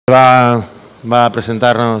Va a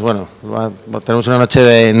presentarnos, bueno, tenemos una noche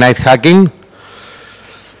de NightHacking.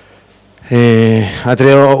 Ha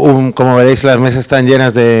traído, como veréis, las mesas están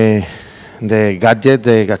llenas de gadgets,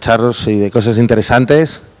 de cacharros y de cosas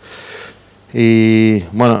interesantes. Y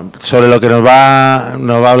bueno, sobre lo que nos va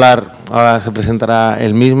a hablar, ahora se presentará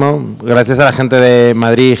él mismo. Gracias a la gente de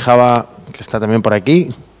Madrid JUG, que está también por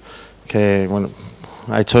aquí, que bueno,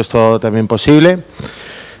 ha hecho esto también posible.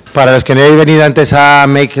 Para los que no habéis venido antes a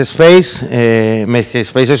Makespace,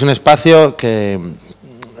 Makespace es un espacio que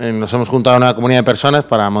nos hemos juntado a una comunidad de personas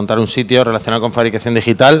para montar un sitio relacionado con fabricación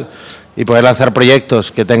digital y poder lanzar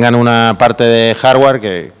proyectos que tengan una parte de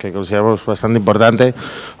hardware que consideramos bastante importante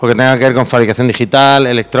o que tengan que ver con fabricación digital,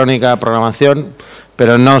 electrónica, programación,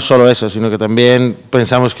 pero no solo eso, sino que también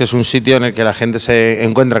pensamos que es un sitio en el que la gente se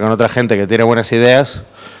encuentra con otra gente que tiene buenas ideas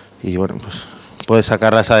y bueno, pues puede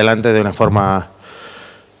sacarlas adelante de una forma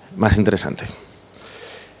más interesante.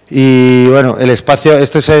 Y bueno, el espacio,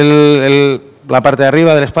 este es la parte de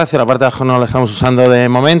arriba del espacio, la parte de abajo no la estamos usando de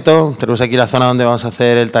momento. Tenemos aquí la zona donde vamos a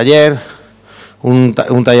hacer el taller, un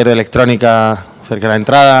taller de electrónica cerca de la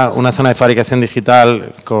entrada, una zona de fabricación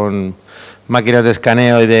digital con máquinas de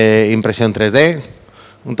escaneo y de impresión 3D,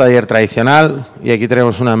 un taller tradicional y aquí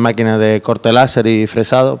tenemos unas máquinas de corte láser y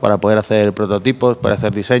fresado para poder hacer prototipos, para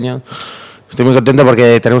hacer diseños. Estoy muy contento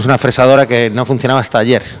porque tenemos una fresadora que no funcionaba hasta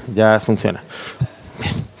ayer, ya funciona.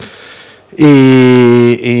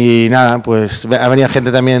 Y nada, pues ha venido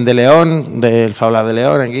gente también de León, del Fab Lab de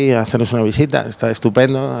León, aquí a hacernos una visita, está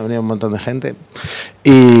estupendo, ha venido un montón de gente.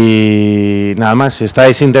 Y nada más, si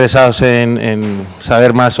estáis interesados en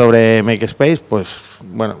saber más sobre Makespace, pues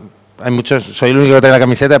bueno, hay muchos, soy el único que trae la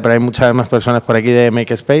camiseta, pero hay muchas más personas por aquí de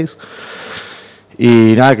Makespace.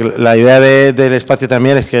 Y nada, que la idea del espacio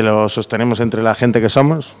también es que lo sostenemos entre la gente que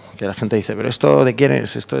somos, que la gente dice, pero ¿esto de quién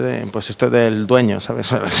es? Pues esto es del dueño, ¿sabes?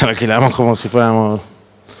 Se lo alquilamos como si fuéramos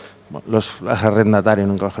los arrendatarios,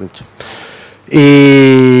 nunca mejor dicho.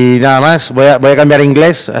 Y nada más, voy a cambiar a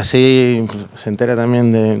inglés, así se entera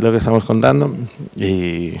también de lo que estamos contando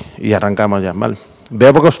y arrancamos ya, ¿vale?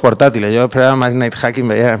 Veo pocos portátiles, yo esperaba más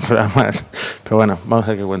NightHacking, esperaba más, pero bueno, vamos a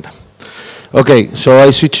ver qué cuenta. Okay, so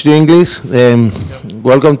I switch to English.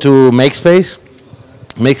 Welcome to Makespace.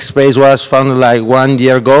 Makespace was founded like 1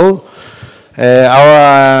 year ago.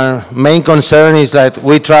 Our main concern is that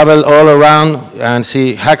we travel all around and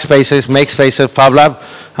see hack spaces, make spaces, Fab Lab,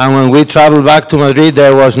 and when we traveled back to Madrid,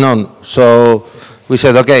 there was none. So we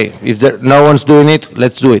said, okay, if no one's doing it,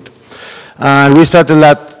 let's do it. And we started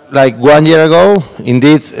that like 1 year ago.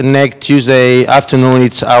 Indeed, next Tuesday afternoon,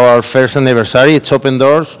 it's our first anniversary. It's open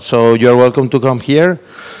doors, so you're welcome to come here.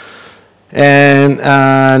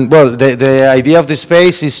 And well, the idea of the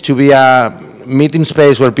space is to be a meeting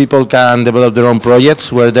space where people can develop their own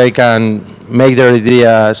projects, where they can make their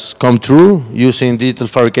ideas come true using digital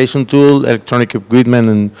fabrication tool, electronic equipment,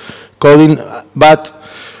 and coding. But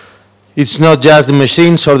it's not just the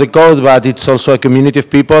machines or the code, but it's also a community of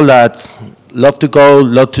people that love to code,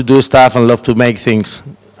 love to do stuff, and love to make things.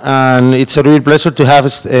 And it's a real pleasure to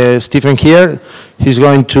have Stephen here. He's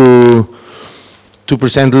going to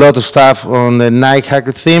present a lot of stuff on the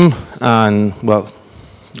NightHacking theme. And, well,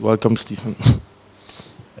 welcome, Stephen.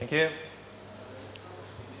 Thank you.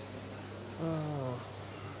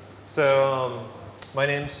 So, my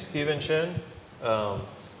name's Stephen Shin.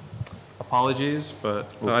 Apologies,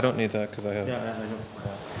 but I don't need that because I have... Yeah, I know.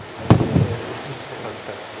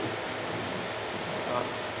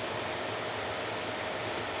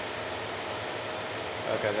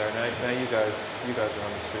 Okay, there. Now you guys are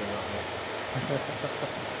on the screen, not me.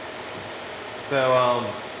 So,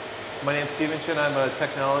 my name's Stephen Shin. I'm a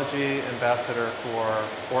technology ambassador for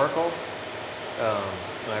Oracle.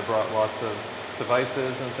 And I brought lots of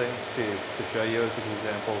devices and things to show you as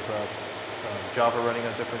examples of Java running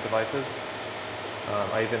on different devices.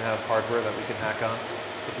 I even have hardware that we can hack on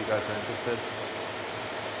if you guys are interested.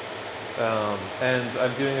 And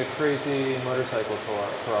I'm doing a crazy motorcycle tour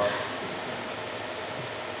across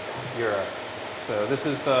Europe. So this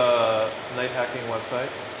is the NightHacking website.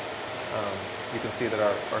 You can see that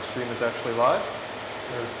our stream is actually live.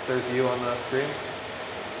 There's you on the stream,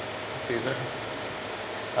 Caesar.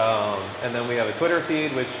 And then we have a Twitter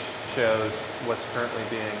feed which shows what's currently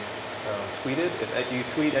being tweeted. If you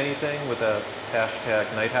tweet anything with a hashtag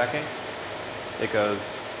NightHacking, it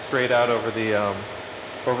goes straight out over the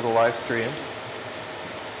live stream.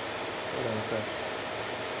 Hold on a sec.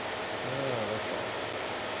 Oh, that's right.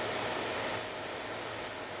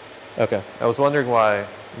 Okay, I was wondering why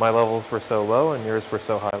my levels were so low and yours were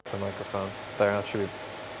so high with the microphone. There, that should be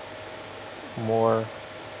more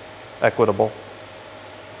equitable.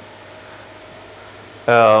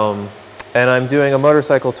 And I'm doing a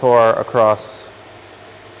motorcycle tour across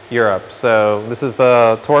Europe. So this is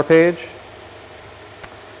the tour page.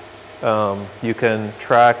 You can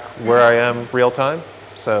track where I am real time.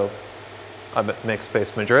 So I'm at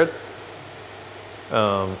Makespace Madrid.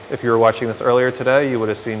 If you were watching this earlier today, you would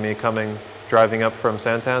have seen me driving up from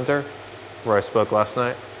Santander, where I spoke last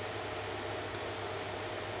night.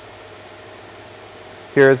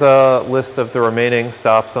 Here's a list of the remaining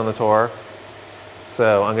stops on the tour.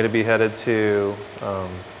 So I'm going to be headed to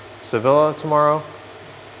Sevilla tomorrow,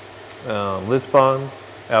 Lisbon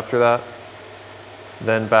after that,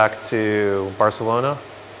 then back to Barcelona.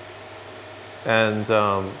 And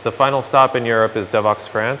the final stop in Europe is Devox,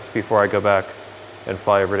 France, before I go back and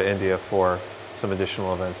fly over to India for some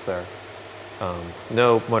additional events there.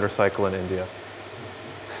 No motorcycle in India.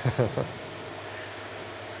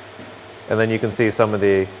 And then you can see some of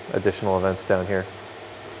the additional events down here.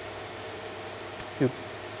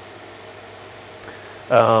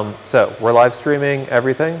 So we're live streaming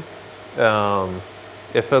everything.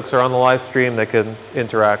 If folks are on the live stream, they can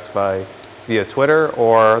interact via Twitter,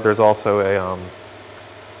 or there's also a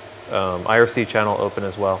IRC channel open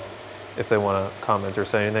as well, if they want to comment or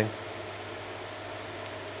say anything.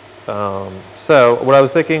 So what I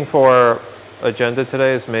was thinking for agenda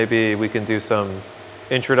today is maybe we can do some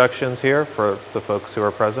introductions here for the folks who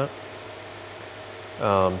are present.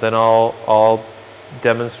 Then I'll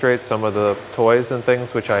demonstrate some of the toys and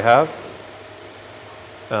things which I have.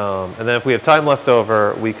 And then if we have time left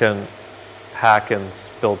over, we can hack and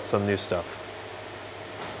build some new stuff.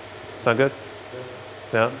 Sound good?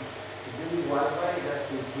 Yeah? You need Wi-Fi just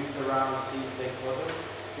to tweet around, see, take photos,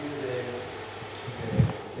 see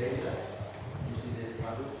the data, you see the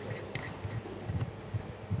value.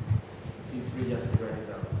 It's free just to write it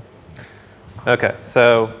down. Okay,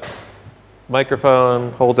 so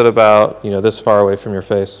microphone, hold it about, this far away from your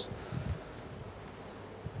face.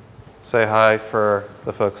 Say hi for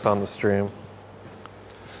the folks on the stream.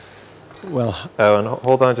 Well, oh, and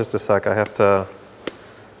hold on just a sec. I have to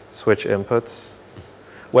switch inputs.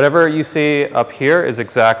 Whatever you see up here is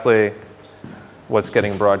exactly what's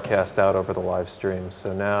getting broadcast out over the live stream.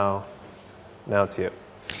 So now it's you.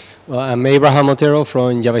 well, I'm Abraham Otero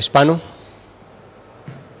from Java Hispano.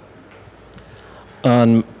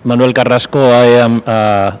 And Manuel Carrasco, I am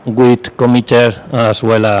a GUID committer as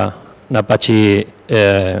well as an Apache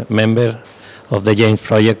member of the James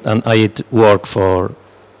project, and I work for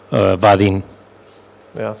Vadim.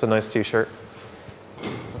 Yeah, it's a nice t-shirt.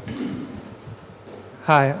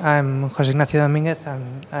 Hi, I'm José Ignacio Domínguez,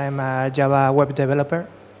 and I'm a Java web developer.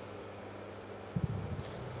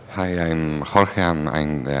 Hi, I'm Jorge,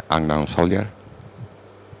 I'm the unknown soldier.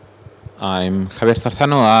 I'm Javier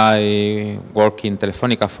Zarzano. I work in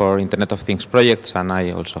Telefónica for Internet of Things projects, and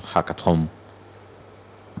I also hack at home.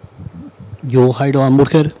 Yo, Jairo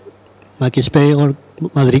Hamburger, Makespace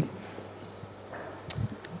Madrid.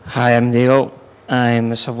 Hi, I'm Diego.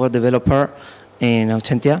 I'm a software developer in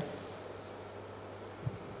Autentia.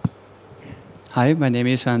 Hi, my name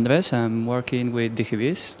is Andres. I'm working with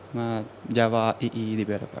DGBs. I'm a Java EE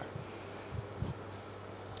developer.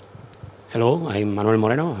 Hello, I'm Manuel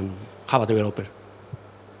Moreno. I'm Java developer.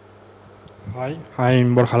 Hi,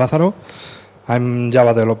 I'm Borja Lázaro. I'm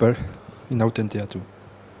Java developer in Autentia too.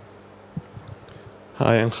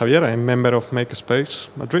 Hi, I'm Javier. I'm a member of Makespace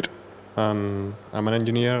Madrid. I'm an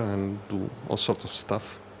engineer and do all sorts of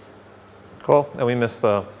stuff. Cool. And we missed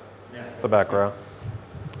the background.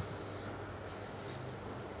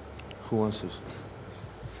 Who wants this?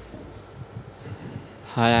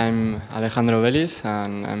 Hi, I'm Alejandro Vélez,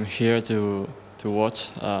 and I'm here to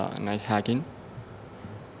watch NightHacking.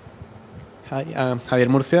 Hi, I'm Javier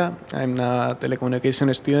Murcia. I'm a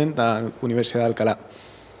telecommunication student at Universidad de Alcalá.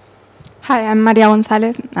 Hi, I'm Maria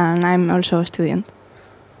González, and I'm also a student.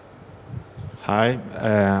 Hi,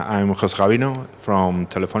 I'm José Gavino from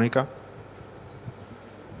Telefónica.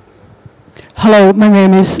 Hello, my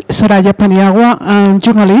name is Soraya Paniagua. I'm a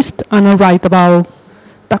journalist, and I write about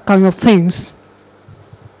that kind of things.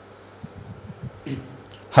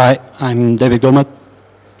 Hi, I'm David Domet.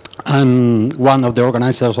 I'm one of the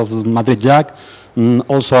organizers of Madrid JUG.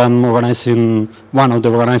 Also, I'm one of the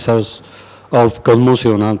organizers of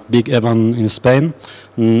Cosmotion, a big event in Spain.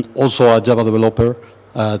 Also a Java developer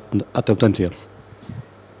at Autentia.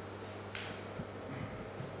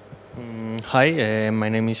 Hi, my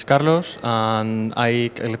name is Carlos, and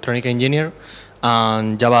I'm electronic engineer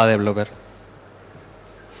and Java developer.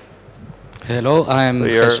 Hello, I'm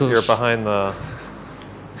Jesus. You're behind the...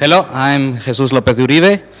 Hello, I'm Jesus López de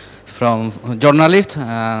Uribe, from journalist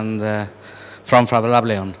and from Favela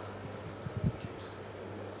León.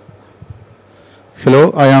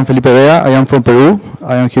 Hello, I am Felipe Vea. I am from Peru.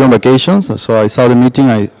 I am here on vacations, so I saw the meeting.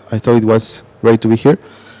 I thought it was great to be here.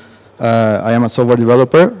 I am a software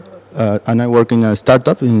developer, and I work in a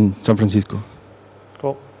startup in San Francisco.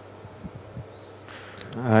 Cool.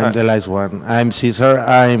 I'm the last one. I'm Cesar.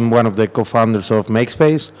 I'm one of the co-founders of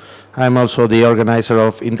Makespace. I'm also the organizer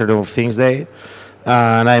of Internet of Things Day.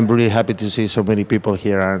 And I'm really happy to see so many people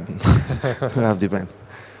here and to have the event.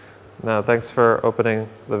 No, thanks for opening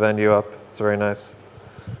the venue up. It's very nice.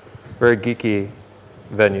 Very geeky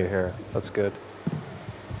venue here. That's good.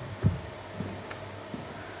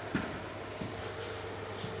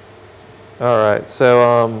 All right,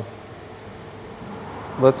 so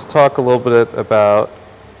let's talk a little bit about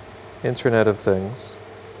Internet of Things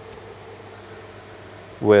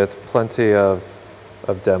with plenty of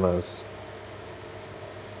demos.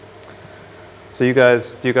 So do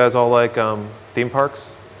you guys all like theme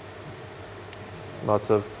parks?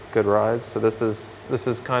 Lots of good rides. So this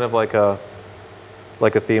is kind of like a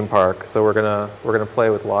theme park. So we're gonna play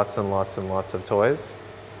with lots and lots and lots of toys.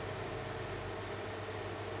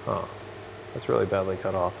 Huh. That's really badly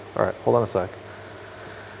cut off. All right, hold on a sec.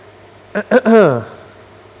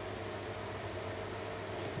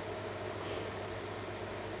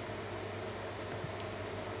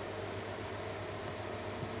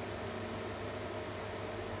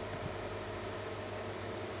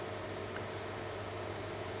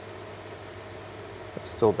 It's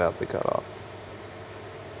still badly cut off.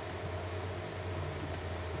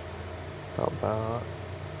 How about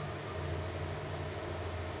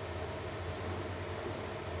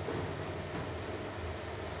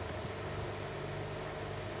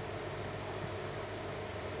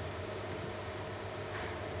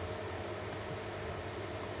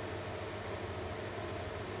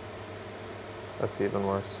that's even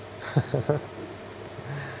worse.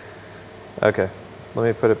 Okay, let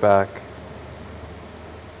me put it back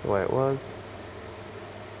the way it was.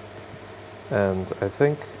 And I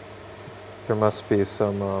think there must be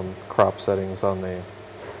some crop settings on the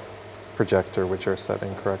projector which are set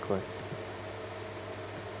incorrectly.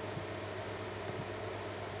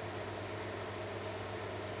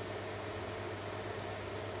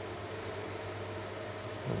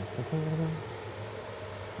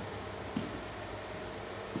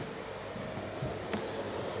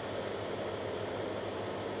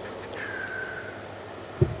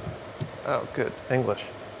 Oh, good. English.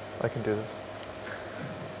 I can do this.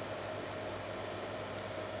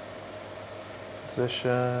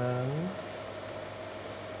 Position.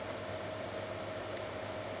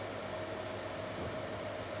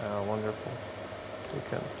 Oh, wonderful. We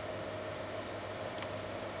can.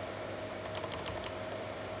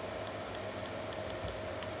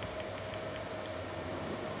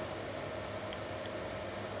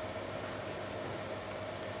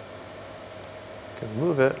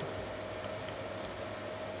 Move it.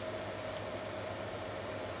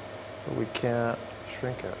 But we can't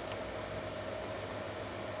shrink it.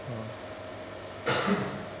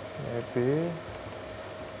 Maybe.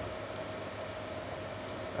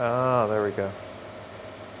 Ah, there we go.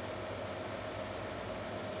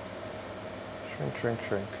 Shrink, shrink,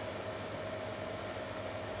 shrink.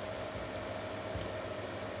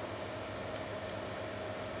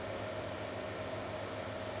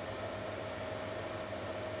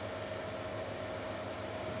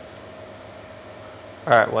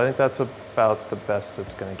 All right, well, I think that's about the best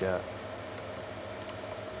it's going to get.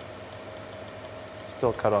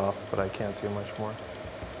 Still cut off, but I can't do much more.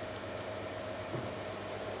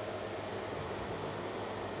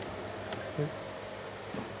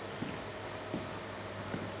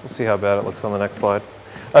 We'll see how bad it looks on the next slide.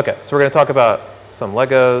 Okay, so we're going to talk about some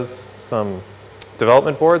Legos, some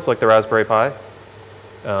development boards like the Raspberry Pi.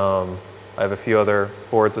 I have a few other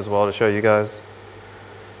boards as well to show you guys.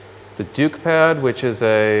 The Dukepad, which is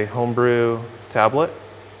a homebrew tablet.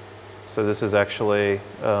 So this is actually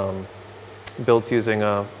built using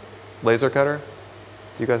a laser cutter.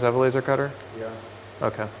 Do you guys have a laser cutter? Yeah.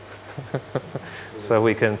 Okay. So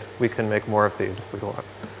we can make more of these if we want.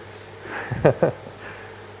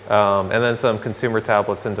 And then some consumer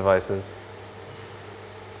tablets and devices.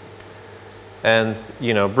 And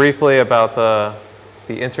briefly about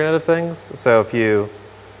the Internet of Things. So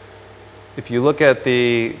if you look at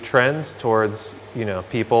the trend towards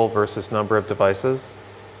people versus number of devices,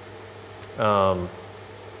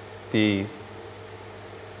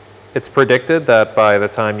 it's predicted that by the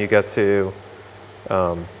time you get to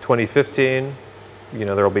 2015,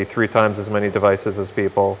 there will be 3 times as many devices as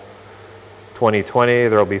people. 2020,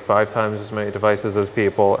 there will be 5 times as many devices as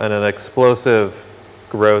people, and an explosive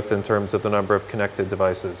growth in terms of the number of connected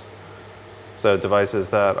devices. So devices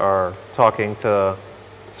that are talking to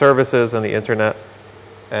services and the internet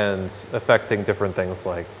and affecting different things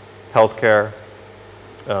like healthcare,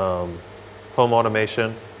 home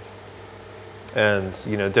automation, and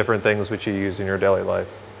different things which you use in your daily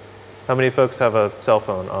life. How many folks have a cell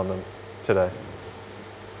phone on them today?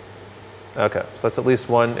 Okay, so that's at least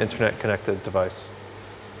one internet-connected device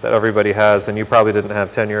that everybody has, and you probably didn't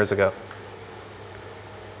have 10 years ago.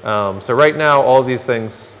 So right now, all of these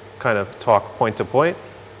things kind of talk point-to-point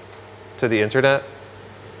to the internet,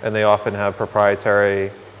 and they often have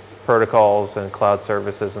proprietary protocols and cloud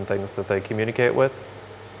services and things that they communicate with.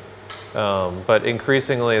 But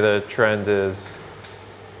increasingly, the trend is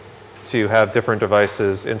to have different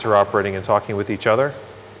devices interoperating and talking with each other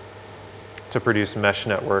to produce mesh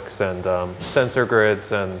networks and sensor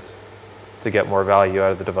grids and to get more value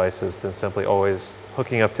out of the devices than simply always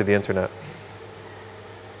hooking up to the internet.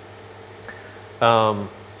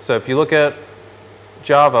 So if you look at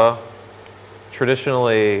Java,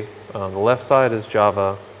 traditionally the left side is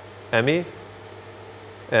Java ME,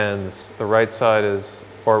 and the right side is,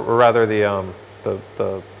 or rather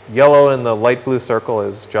the yellow and the light blue circle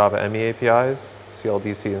is Java ME APIs,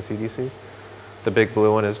 CLDC and CDC. The big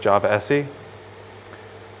blue one is Java SE.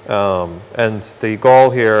 And the goal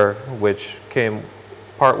here, which came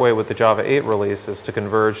partway with the Java 8 release, is to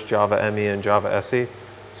converge Java ME and Java SE.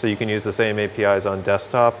 So you can use the same APIs on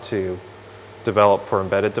desktop to develop for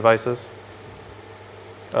embedded devices.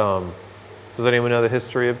 Does anyone know the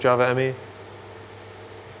history of Java ME?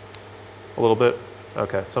 A little bit?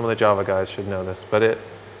 Okay, some of the Java guys should know this, but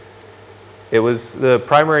it was the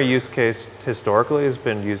primary use case historically has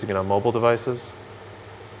been using it on mobile devices,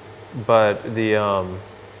 but the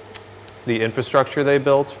infrastructure they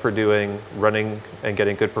built for running and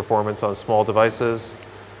getting good performance on small devices,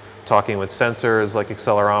 talking with sensors like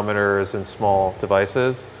accelerometers and small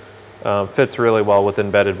devices, fits really well with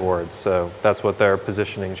embedded boards. So that's what they're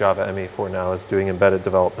positioning Java ME for now, is doing embedded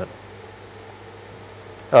development.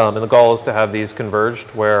 And the goal is to have these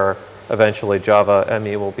converged where eventually Java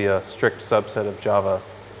ME will be a strict subset of Java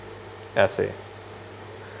SE.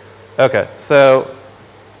 Okay, so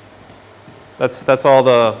that's all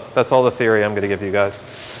the theory I'm going to give you guys.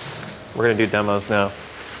 We're going to do demos now.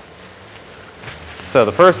 So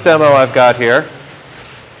the first demo I've got here.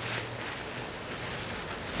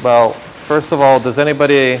 Well, first of all, does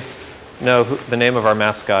anybody know the name of our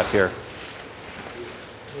mascot here?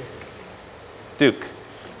 Duke.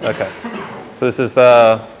 Okay. So this is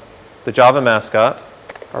the Java mascot,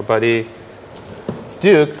 our buddy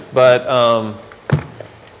Duke, but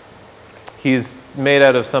he's made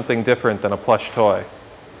out of something different than a plush toy.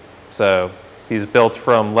 So he's built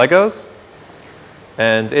from Legos,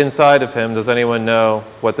 and inside of him, does anyone know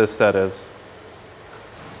what this set is?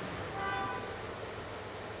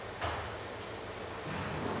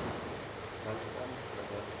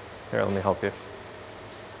 Here, let me help you.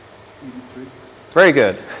 Very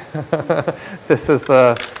good. This is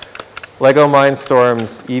the Lego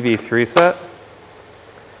Mindstorms EV3 set.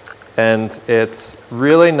 And it's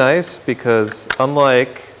really nice because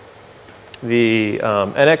unlike the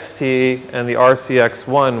NXT and the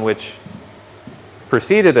RCX1, which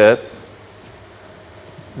preceded it,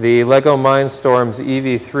 the Lego Mindstorms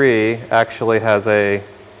EV3 actually has a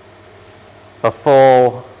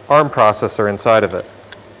full ARM processor inside of it.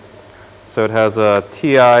 So it has a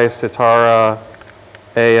TI Citara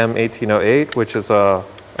AM1808, which is an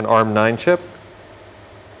ARM9 chip.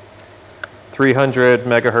 300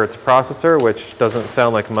 megahertz processor, which doesn't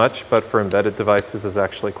sound like much, but for embedded devices is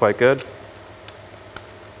actually quite good.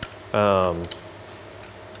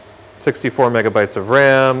 64 megabytes of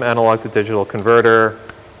RAM, analog to digital converter.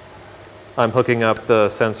 I'm hooking up the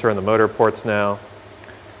sensor and the motor ports now.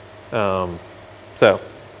 So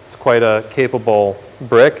it's quite a capable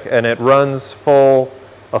brick, and it runs a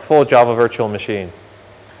full Java virtual machine.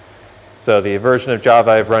 So the version of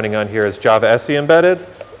Java I'm running on here is Java SE embedded,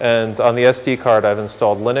 and on the SD card I've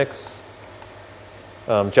installed Linux,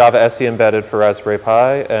 Java SE embedded for Raspberry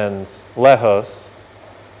Pi, and Lejos,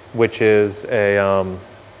 which is a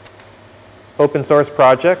open source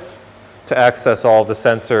project to access all of the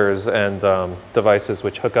sensors and devices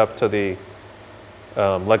which hook up to the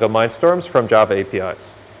Lego Mindstorms from Java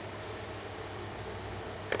APIs.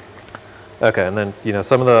 Okay, and then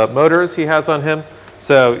some of the motors he has on him.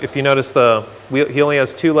 So if you notice he only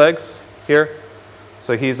has 2 legs here.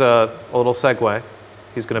 So he's a little Segway.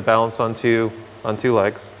 He's going to balance on two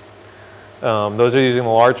legs. Those are using the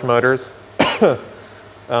large motors.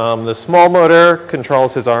 The small motor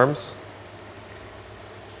controls his arms.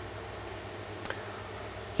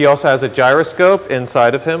 He also has a gyroscope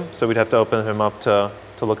inside of him, so we'd have to open him up to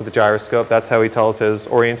to look at the gyroscope. That's how he tells his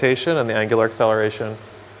orientation and the angular acceleration.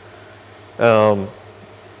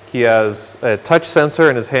 He has a touch sensor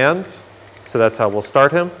in his hands, so that's how we'll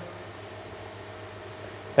start him.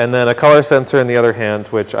 And then a color sensor in the other hand,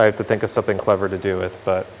 which I have to think of something clever to do with,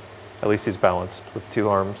 but at least he's balanced with 2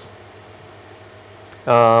 arms.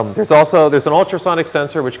 There's an ultrasonic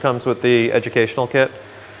sensor which comes with the educational kit,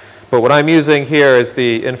 but what I'm using here is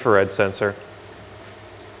the infrared sensor.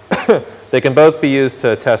 They can both be used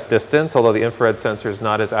to test distance, although the infrared sensor is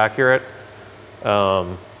not as accurate,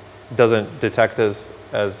 doesn't detect as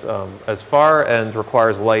far, and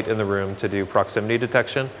requires light in the room to do proximity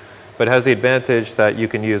detection, but has the advantage that you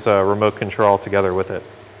can use a remote control together with it.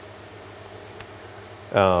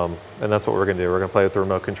 And that's what we're going to do. We're going to play with the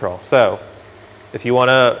remote control. So if you want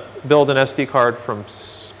to build an SD card from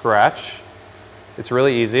scratch, it's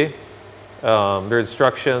really easy. There are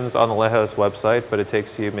instructions on the Lejos website, but it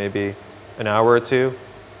takes you maybe an hour or 2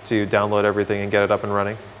 to download everything and get it up and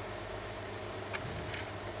running.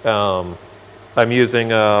 I'm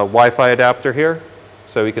using a Wi-Fi adapter here,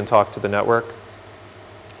 so we can talk to the network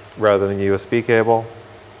rather than a USB cable.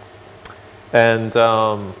 And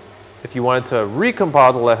if you wanted to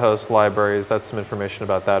recompile the Lejos libraries, that's some information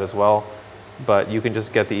about that as well. But you can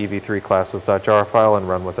just get the ev3 classes.jar file and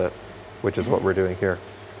run with it, which is what we're doing here.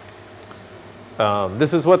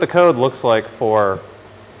 This is what the code looks like for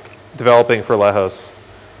developing for Lejos.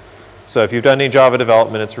 So if you've done any Java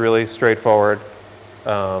development, it's really straightforward.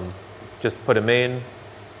 Just put a main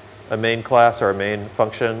class or a main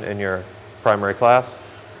function in your primary class.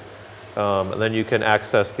 And then you can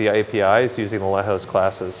access the APIs using the Lejos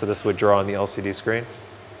classes. So this would draw on the LCD screen.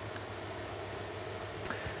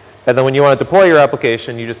 And then when you want to deploy your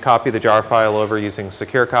application, you just copy the jar file over using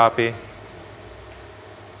secure copy,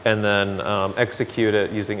 and then execute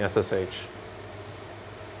it using SSH.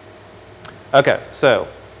 Okay, so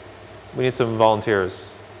we need some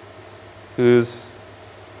volunteers. Who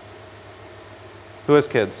has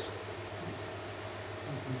kids?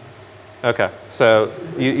 Okay, so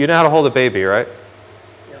you know how to hold a baby, right?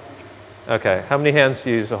 Yeah. Okay, how many hands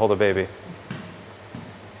do you use to hold a baby?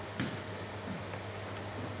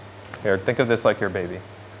 Here, think of this like your baby.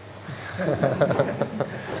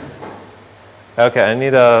 Okay, I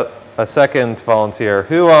need a second volunteer.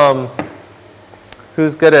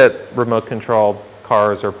 Who's good at remote control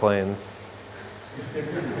cars or planes?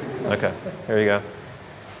 Okay, here you go.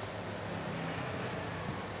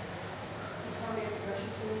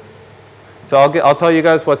 So I'll tell you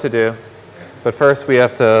guys what to do, but first we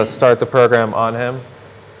have to start the program on him.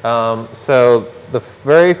 So the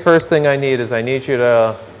very first thing I need you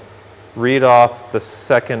to read off the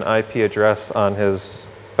second IP address on his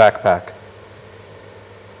backpack.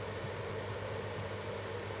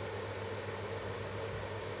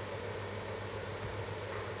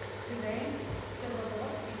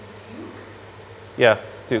 Yeah,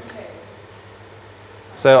 Duke.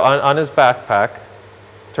 So on his backpack,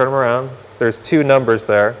 turn him around. There's 2 numbers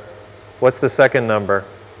there. What's the second number?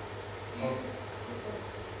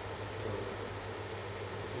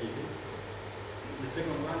 The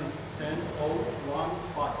second one is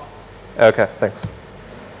 10015. Okay, thanks.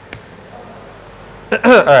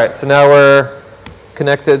 All right, so now we're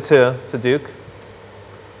connected to Duke.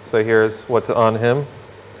 So here's what's on him.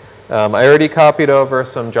 I already copied over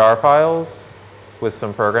some jar files with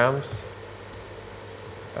some programs.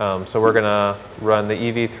 So we're going to run the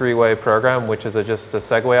ev3-way program, which is just a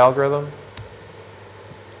segue algorithm.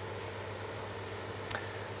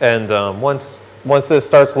 And once this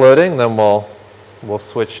starts loading, then we'll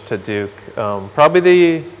switch to Duke.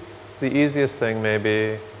 Probably the easiest thing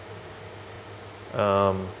maybe,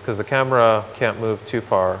 because the camera can't move too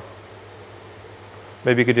far.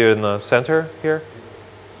 Maybe you could do it in the center here.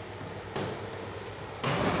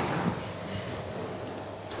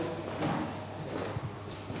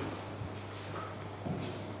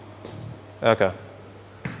 Okay,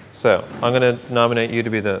 so I'm going to nominate you to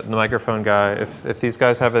be the microphone guy. If these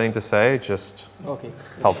guys have anything to say, just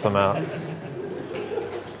help them out.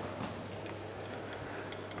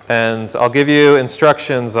 And I'll give you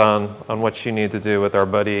instructions on what you need to do with our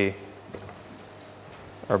buddy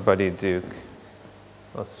Duke.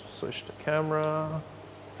 Let's switch to camera.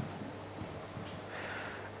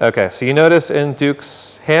 Okay, so you notice in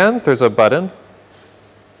Duke's hands there's a button.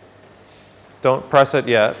 Don't press it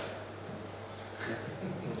yet.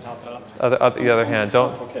 The other hand,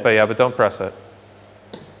 but don't press it.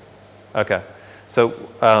 Okay, so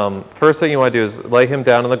first thing you want to do is lay him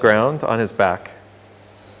down on the ground on his back.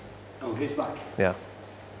 On his back? Yeah.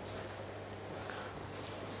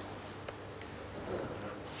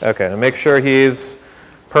 Okay, now make sure he's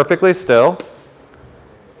perfectly still.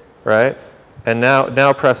 right? And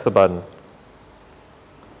now press the button.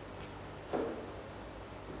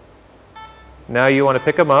 Now you want to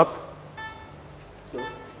pick him up.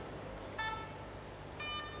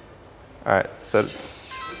 All right, so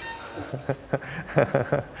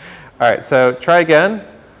all right, so try again,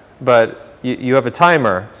 but you have a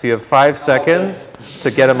timer, so you have 5 seconds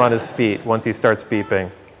to get him on his feet once he starts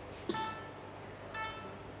beeping.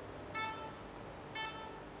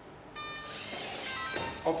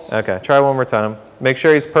 Okay, try one more time. Make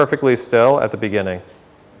sure he's perfectly still at the beginning.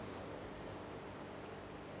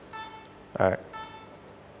 All right.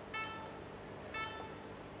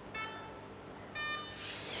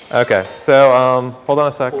 Okay, so hold on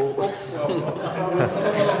a sec. We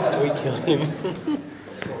kill him.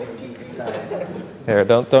 Here,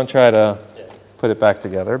 don't try to put it back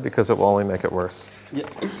together because it will only make it worse. Yeah.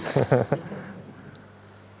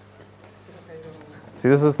 See,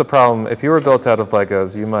 this is the problem. If you were built out of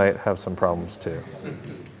Legos, you might have some problems too.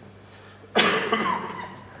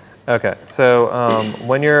 Okay, so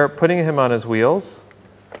when you're putting him on his wheels,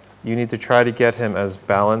 you need to try to get him as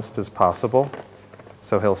balanced as possible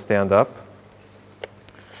so he'll stand up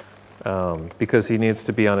because he needs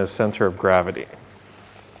to be on his center of gravity.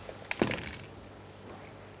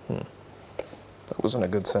 That wasn't a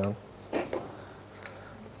good sound.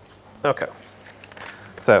 Okay.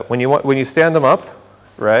 So when you stand him up,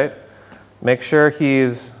 right, make sure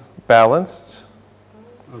he's balanced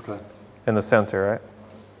in the center, right?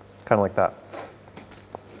 Kind of like that.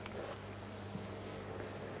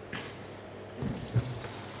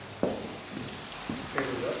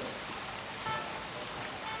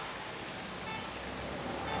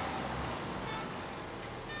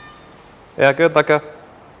 Yeah, good, Leka.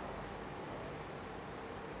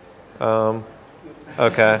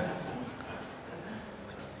 Okay.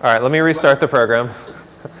 All right, let me restart the program.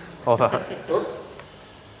 Hold on.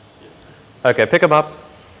 Okay, pick him up.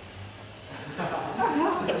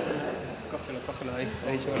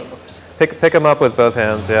 Pick him up with both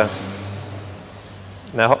hands, yeah.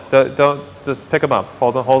 Now, don't just pick him up.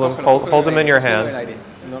 Hold him in your hand.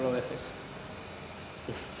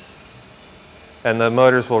 And the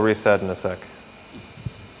motors will reset in a sec.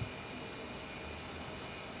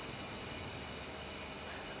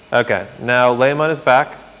 Okay, now lay him on his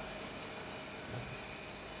back.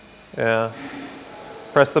 Yeah.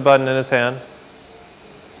 Press the button in his hand.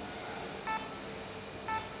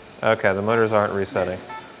 Okay, the motors aren't resetting.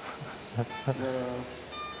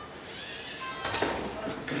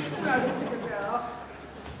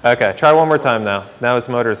 Okay, try one more time now. Now his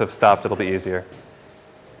motors have stopped, it'll be easier.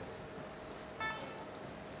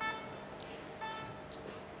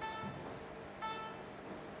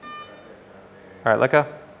 All right, let go.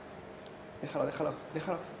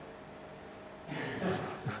 Déjalo.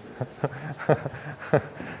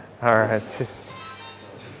 All right.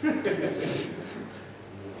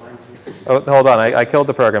 Oh, hold on, I killed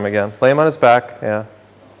the program again. Lay him on his back, yeah.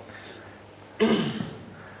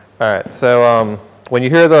 All right, so when you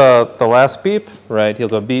hear the last beep, right, he'll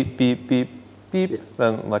go beep, beep, beep, beep,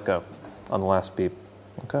 then let go on the last beep.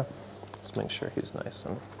 Okay, let's make sure he's nice.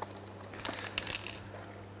 And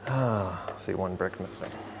let's see, one brick missing.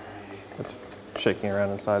 It's shaking around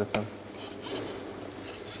inside of him.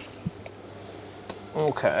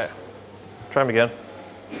 Okay, try him again.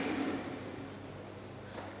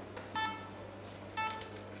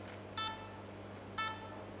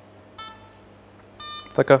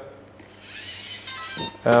 Let go.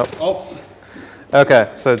 Oops.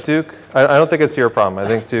 Okay, so Duke, I don't think it's your problem. I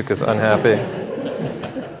think Duke is unhappy.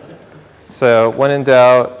 So when in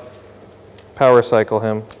doubt, power cycle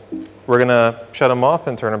him. We're going to shut him off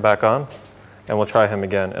and turn him back on, and we'll try him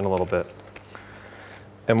again in a little bit.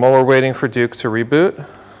 And while we're waiting for Duke to reboot,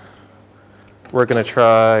 we're going to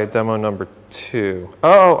try demo number 2.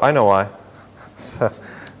 Oh, I know why. So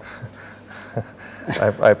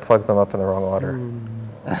I plugged them up in the wrong order.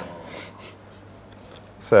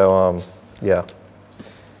 So, yeah,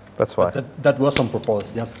 that's why. That was on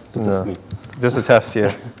purpose, just to test me. Just to test you.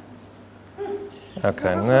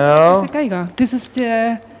 Okay, now. This is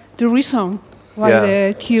the reason why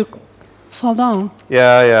the tube fall down.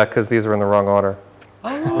 Yeah, because these are in the wrong order.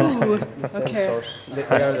 Oh, okay. They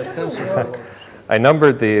are the sensors. I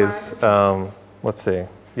numbered these. Let's see.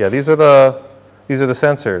 Yeah, these are the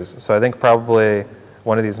sensors. So I think probably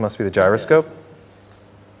one of these must be the gyroscope.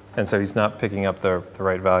 And so he's not picking up the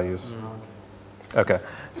right values. No. Okay,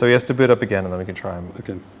 so he has to boot up again, and then we can try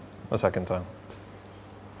him a second time.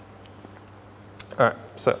 All right,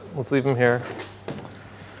 so let's leave him here.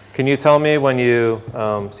 Can you tell me when you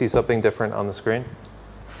see something different on the screen?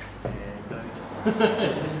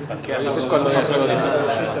 Que avises cuando ya se lo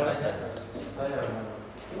diga.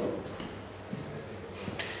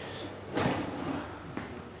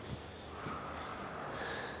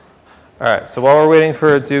 All right, so while we're waiting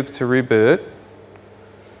for Duke to reboot,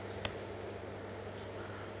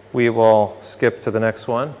 we will skip to the next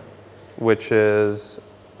one, which is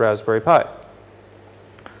Raspberry Pi.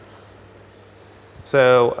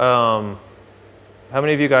 So how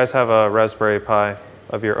many of you guys have a Raspberry Pi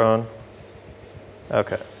of your own?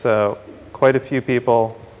 Okay, so quite a few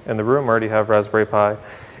people in the room already have Raspberry Pi.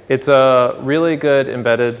 It's a really good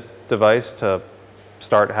embedded device to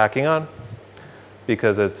start hacking on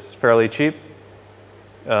because it's fairly cheap,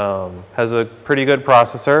 has a pretty good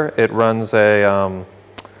processor. It runs a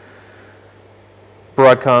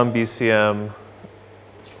Broadcom BCM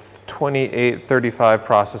 2835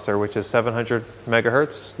 processor, which is 700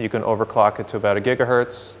 megahertz. You can overclock it to about 1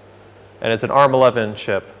 gigahertz. And it's an ARM 11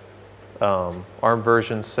 chip. ARM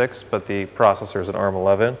version 6, but the processor is an ARM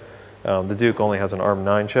 11. The Duke only has an ARM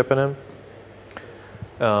 9 chip in it.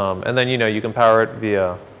 And then you can power it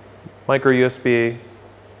via micro USB,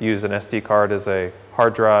 use an SD card as a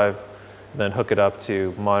hard drive, then hook it up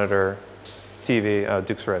to monitor, TV.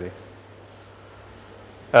 Duke's ready.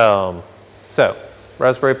 So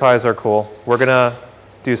Raspberry Pis are cool. We're going to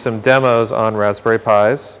do some demos on Raspberry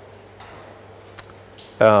Pis.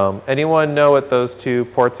 Anyone know what those two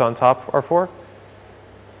ports on top are for?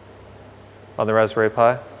 On the Raspberry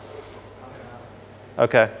Pi?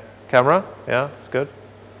 Okay. Camera? Yeah, that's good.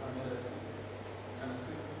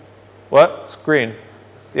 What? Screen?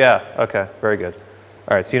 Yeah, okay, very good.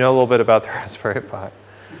 All right, so you know a little bit about the Raspberry Pi.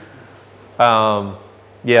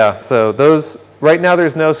 Yeah, so those, right now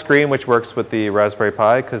there's no screen which works with the Raspberry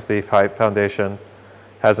Pi because the Pi Foundation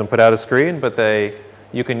hasn't put out a screen, but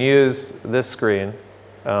you can use this screen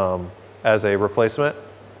as a replacement.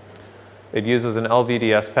 It uses an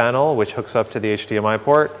LVDS panel which hooks up to the HDMI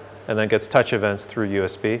port and then gets touch events through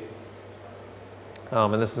USB.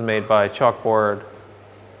 And this is made by Chalkboard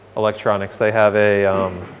Electronics. They have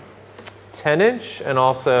a 10-inch and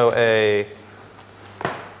also a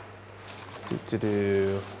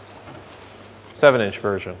 7-inch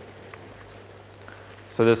version.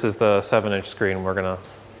 So this is the 7-inch screen we're going to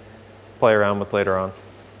play around with later on.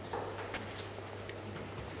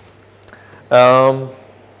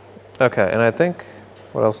 Okay, and I think,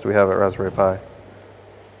 what else do we have at Raspberry Pi?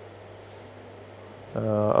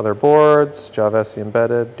 Other boards, Java SE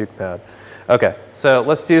embedded, Dukepad. Okay, so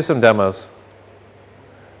let's do some demos.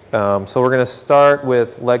 So we're going to start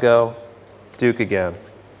with Lego Duke again.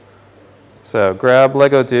 So grab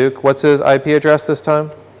Lego Duke. What's his IP address this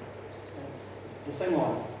time? The same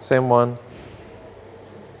one. Same one.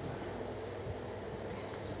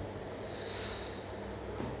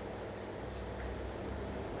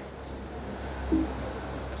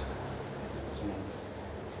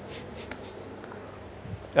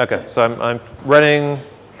 Okay, so I'm running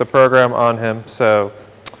the program on him. So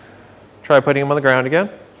try putting him on the ground again.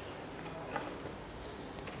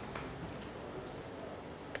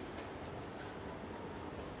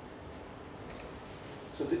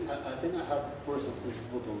 So I think I have pressed this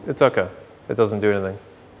button. It's okay. It doesn't do anything.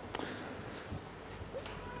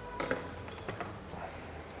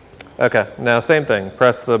 Okay, now same thing.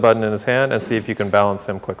 Press the button in his hand and see if you can balance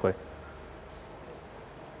him quickly.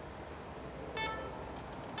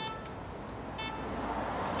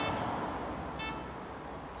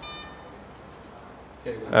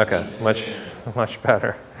 Okay, much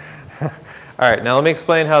better. All right, now let me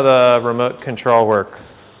explain how the remote control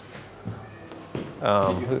works.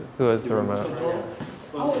 Who has the remote?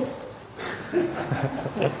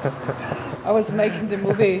 I was making the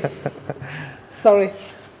movie. Sorry.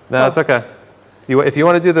 No, it's okay. If you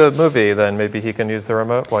want to do the movie, then maybe he can use the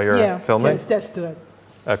remote while you're filming. Yeah, let's do it.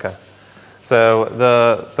 Okay. So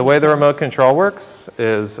the way the remote control works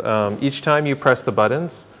is each time you press the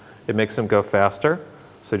buttons, it makes them go faster.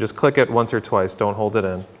 So just click it once or twice. Don't hold it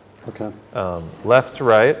in. Okay. Left,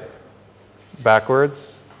 right,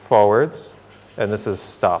 backwards, forwards, and this is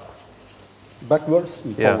stop. Backwards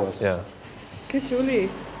and forwards. Yeah. Que chuli.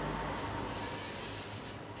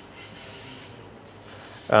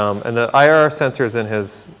 And the IR sensor is in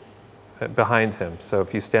behind him. So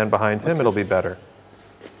if you stand behind him, it'll be better.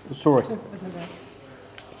 Sorry.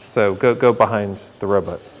 So go behind the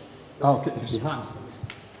robot. Oh, okay. Behind.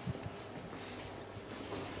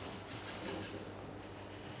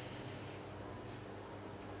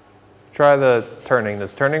 Try the turning.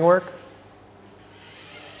 Does turning work?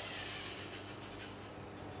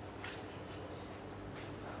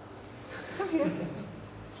 Come here.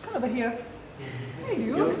 Come over here. Hey,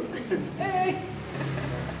 you. Hey.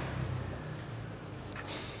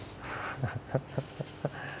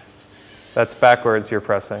 That's backwards you're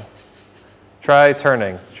pressing. Try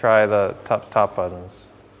turning. Try the top buttons.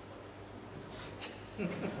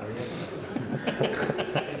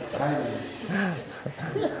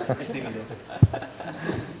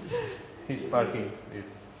 He's parking.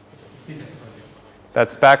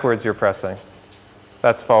 That's backwards you're pressing.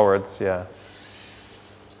 That's forwards, yeah.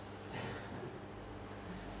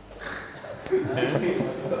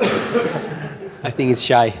 I think it's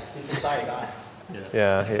shy. He's a shy guy.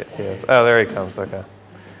 Yeah, he is. Oh, there he comes. Okay.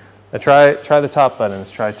 Now try the top buttons.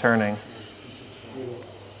 Try turning.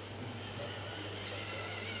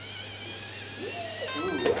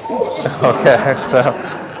 Okay, so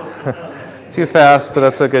too fast, but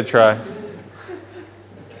that's a good try. You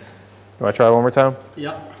want to try one more time?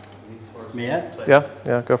 Yeah. Me yet?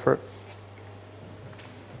 Yeah, go for it.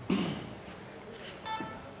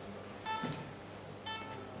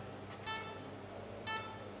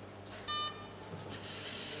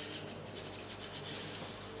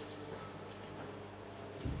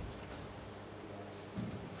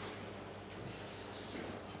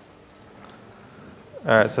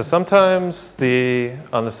 All right, so sometimes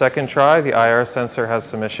on the second try, the IR sensor has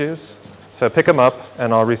some issues. So pick them up,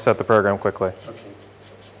 and I'll reset the program quickly. Okay.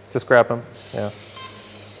 Just grab them, yeah.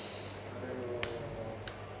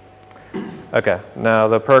 Okay, now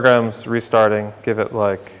the program's restarting. Give it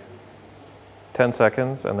like 10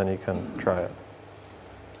 seconds, and then you can try it.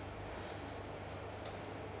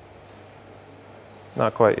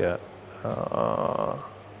 Not quite yet.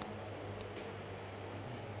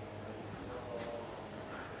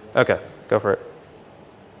 Okay, go for it.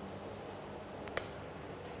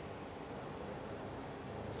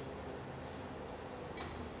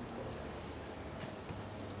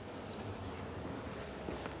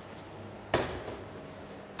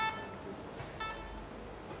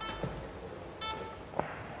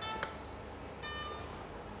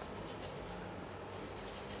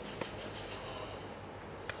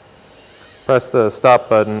 Press the stop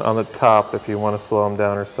button on the top if you want to slow them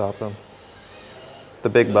down or stop them. The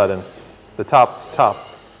big button. The top.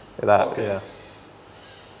 That, okay. Yeah.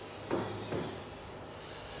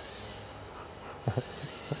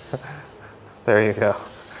 There you go.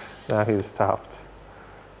 Now he's stopped.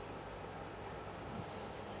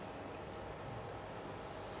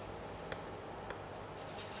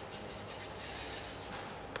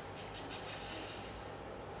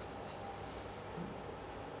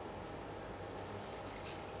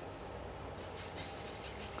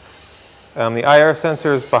 The IR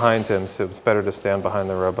sensor is behind him, so it's better to stand behind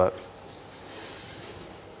the robot.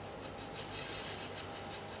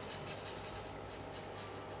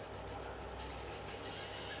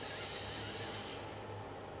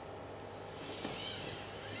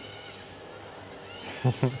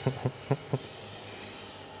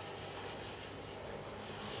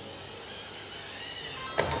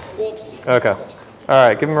 Okay. All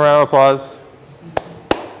right, give him a round of applause.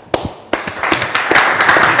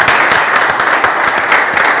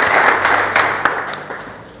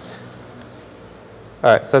 All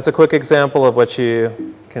right, so that's a quick example of what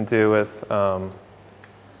you can do with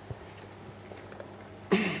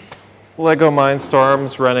Lego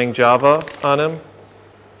Mindstorms running Java on him.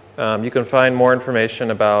 You can find more information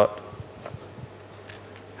about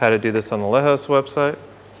how to do this on the Lejos website.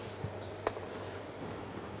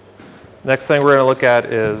 Next thing we're going to look at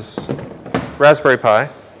is Raspberry Pi.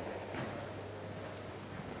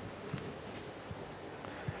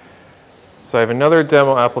 So I have another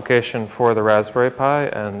demo application for the Raspberry Pi,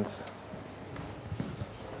 and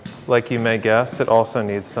like you may guess, it also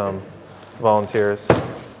needs some volunteers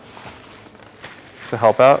to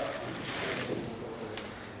help out.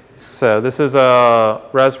 So this is a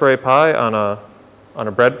Raspberry Pi on a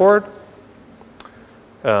breadboard.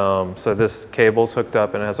 So this cable's hooked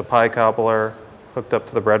up and it has a Pi cobbler hooked up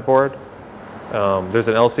to the breadboard. There's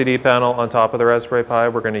an LCD panel on top of the Raspberry Pi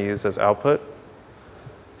we're going to use as output.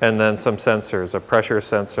 And then some sensors, a pressure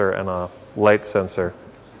sensor and a light sensor,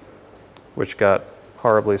 which got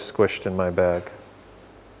horribly squished in my bag.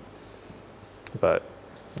 But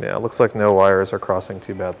yeah, it looks like no wires are crossing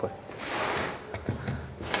too badly.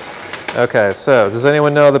 Okay, so does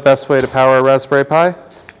anyone know the best way to power a Raspberry Pi?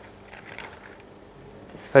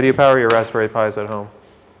 How do you power your Raspberry Pis at home?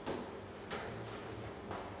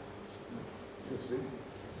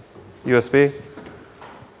 USB?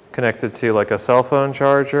 Connected to like a cell phone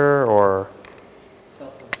charger or?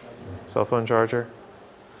 Cell phone charger.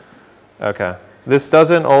 Okay. This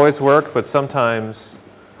doesn't always work, but sometimes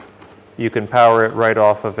you can power it right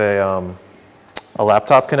off of a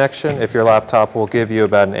laptop connection. If your laptop will give you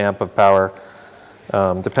about 1 amp of power.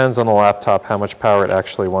 Depends on the laptop how much power it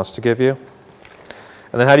actually wants to give you.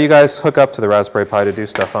 And then how do you guys hook up to the Raspberry Pi to do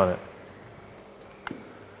stuff on it?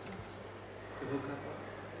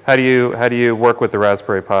 How do you work with the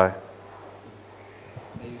Raspberry Pi?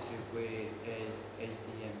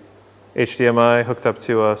 HDMI hooked up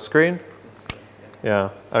to a screen? Yeah,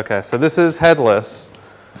 okay, so this is headless.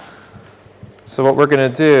 So what we're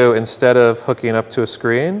going to do, instead of hooking up to a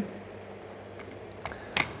screen,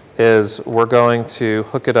 is we're going to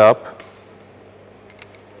hook it up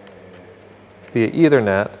via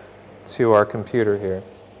Ethernet to our computer here.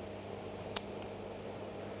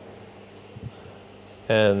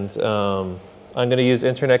 And I'm going to use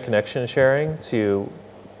internet connection sharing to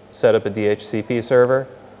set up a DHCP server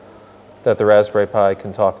that the Raspberry Pi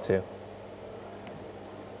can talk to.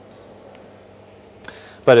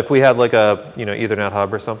 But if we had like a Ethernet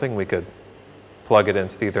hub or something, we could plug it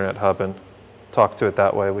into the Ethernet hub and talk to it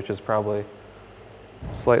that way, which is probably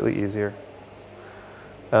slightly easier.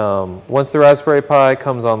 Once the Raspberry Pi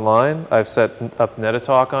comes online, I've set up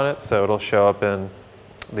NetaTalk on it, so it'll show up in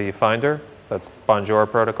the Finder. That's Bonjour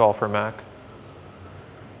protocol for Mac.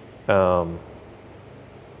 But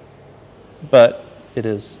it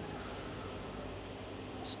is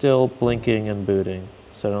still blinking and booting,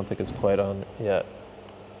 so I don't think it's quite on yet.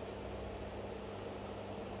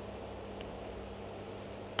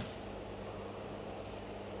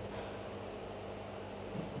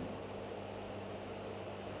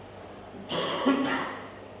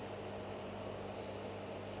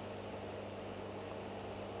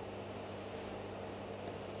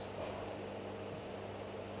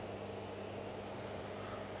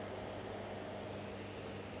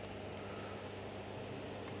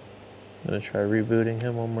 I'm going to try rebooting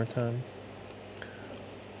him one more time.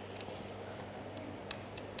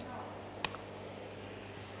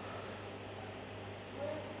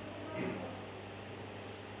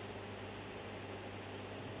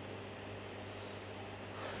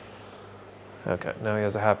 Okay, now he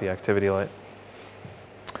has a happy activity light.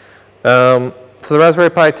 So the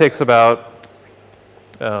Raspberry Pi takes about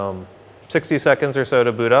 60 seconds or so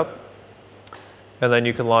to boot up. And then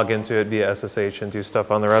you can log into it via SSH and do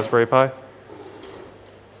stuff on the Raspberry Pi.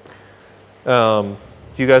 Do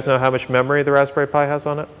you guys know how much memory the Raspberry Pi has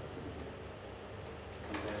on it?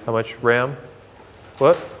 How much RAM?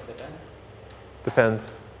 What?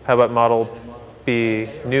 Depends. How about Model B?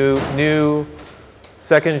 New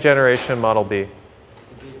second generation Model B.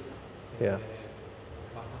 Yeah.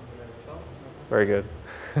 Very good.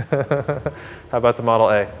 How about the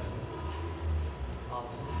Model A?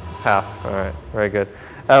 Half. All right. Very good.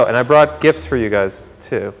 Oh, and I brought gifts for you guys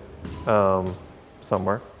too,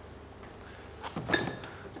 somewhere.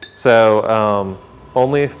 So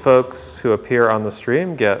only folks who appear on the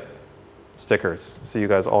stream get stickers. So you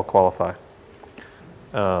guys all qualify.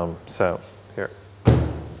 So here,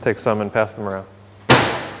 take some and pass them around.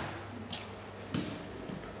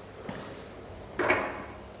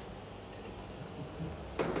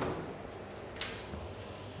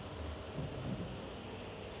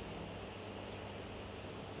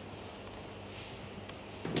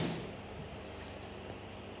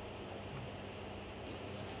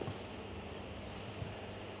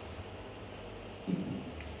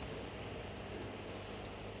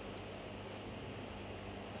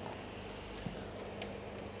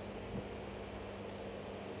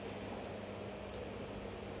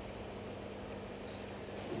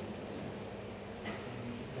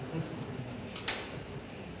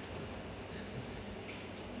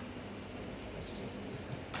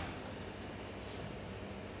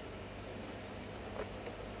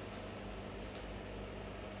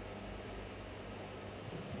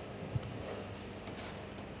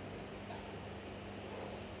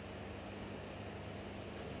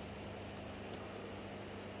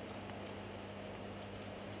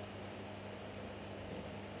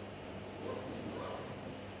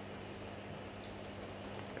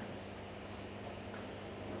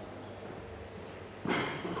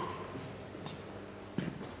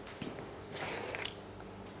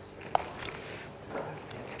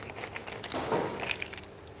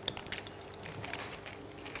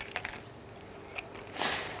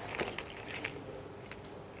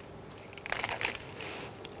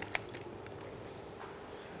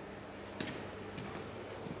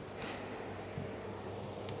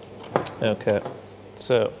 Okay,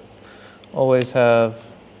 so always have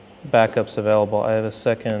backups available. I have a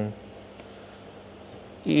second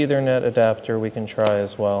Ethernet adapter we can try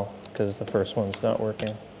as well, because the first one's not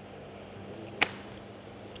working.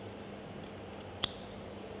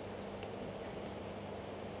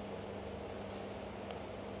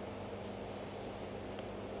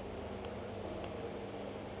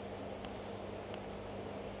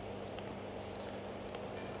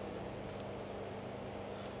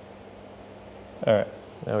 All right,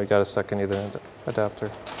 now we got a second Ethernet adapter.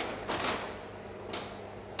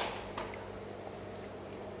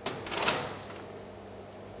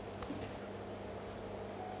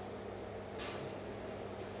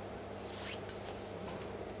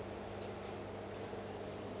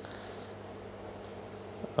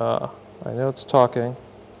 I know it's talking.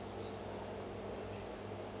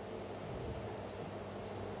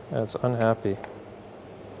 And it's unhappy.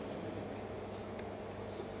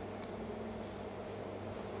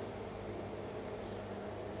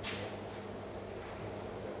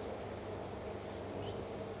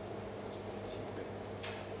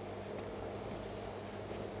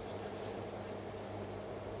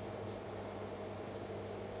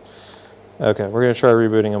 Okay, we're going to try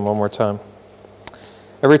rebooting him one more time.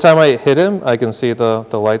 Every time I hit him, I can see the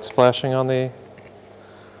lights flashing on the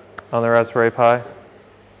Raspberry Pi.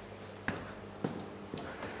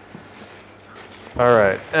 All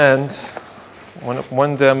right, and when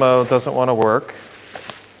one demo doesn't want to work,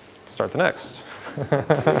 start the next.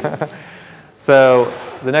 So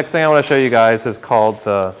the next thing I want to show you guys is called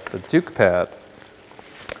the Dukepad.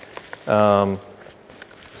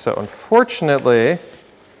 So unfortunately,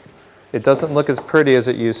 it doesn't look as pretty as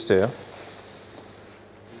it used to.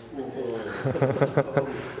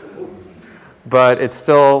 But it's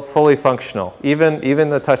still fully functional. Even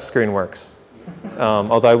the touch screen works.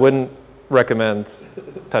 Although I wouldn't recommend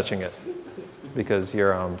touching it because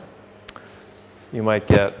you might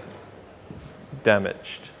get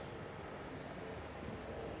damaged.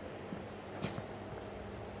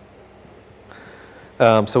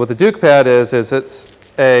 So what the Dukepad is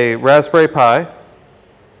it's a Raspberry Pi.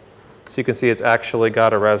 So you can see it's actually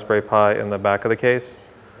got a Raspberry Pi in the back of the case,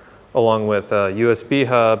 along with a USB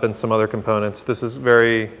hub and some other components. This is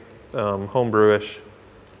very homebrewish.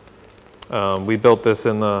 We built this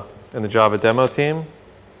in the Java demo team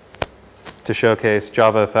to showcase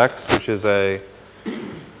JavaFX, which is a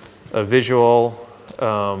visual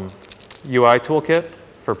UI toolkit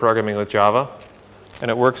for programming with Java.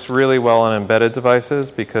 And it works really well on embedded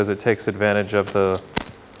devices because it takes advantage of the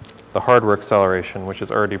hardware acceleration, which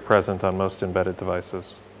is already present on most embedded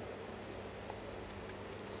devices.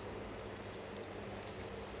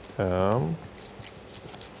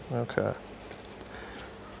 Okay.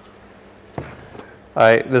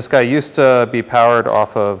 This guy used to be powered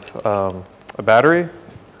off of a battery,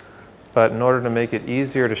 but in order to make it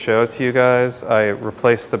easier to show it to you guys, I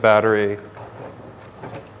replaced the battery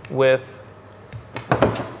with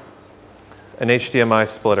an HDMI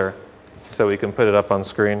splitter so we can put it up on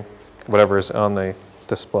screen, whatever is on the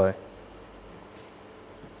display.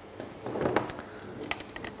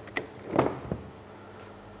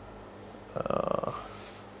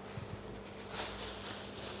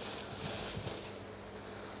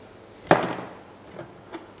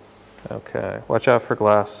 Okay, watch out for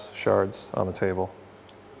glass shards on the table.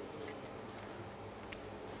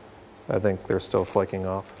 I think they're still flaking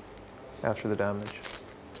off after the damage.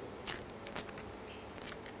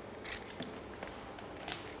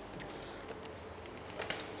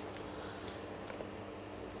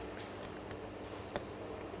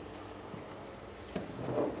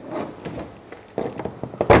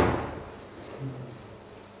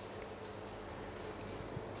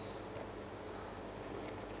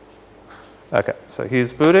 Okay, so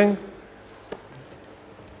he's booting.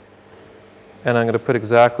 And I'm going to put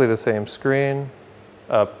exactly the same screen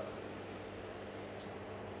up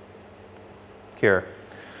here.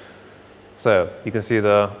 So you can see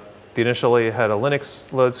the initially had a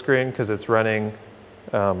Linux load screen because it's running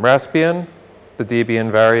Raspbian, the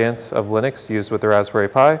Debian variant of Linux used with the Raspberry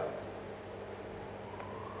Pi.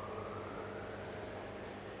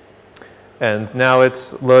 And now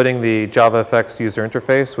it's loading the JavaFX user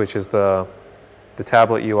interface, which is the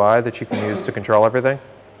tablet UI that you can use to control everything.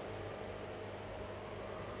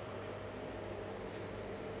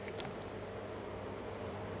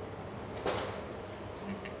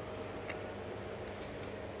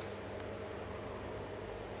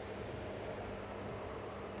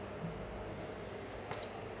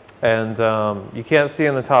 And you can't see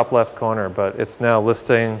in the top left corner, but it's now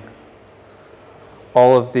listing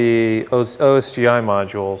all of the OSGI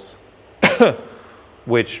modules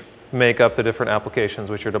which make up the different applications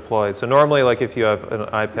which are deployed. So normally, like if you have an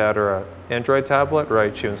iPad or an Android tablet,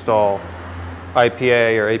 right, you install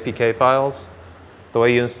IPA or APK files. The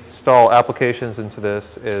way you install applications into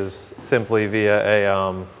this is simply via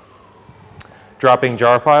a dropping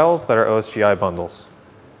jar files that are OSGI bundles.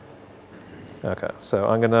 Okay, so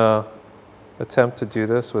I'm going to attempt to do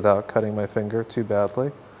this without cutting my finger too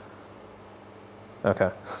badly.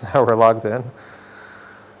 Okay, now we're logged in.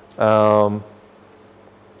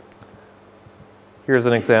 here's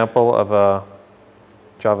an example of a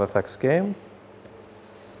JavaFX game.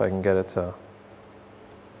 If I can get it to,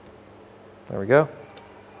 there we go.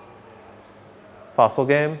 Fossil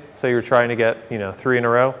game. So you're trying to get, 3 in a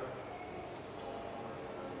row.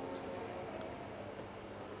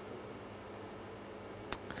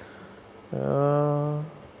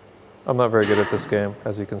 I'm not very good at this game,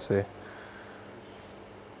 as you can see.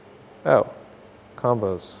 Oh,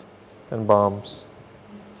 combos and bombs.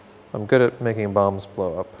 I'm good at making bombs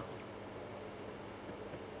blow up.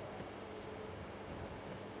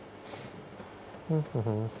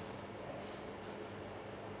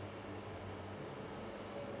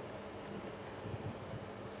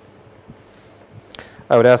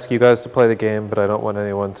 I would ask you guys to play the game, but I don't want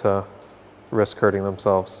anyone to risk hurting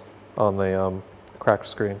themselves on the cracked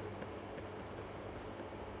screen.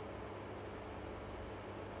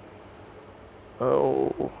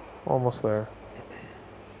 Oh, almost there.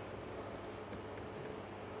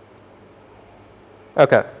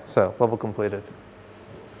 Okay, so level completed.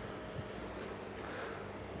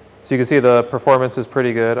 So you can see the performance is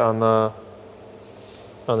pretty good on the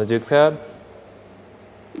Dukepad.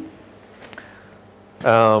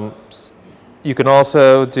 You can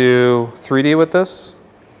also do 3D with this.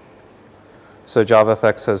 So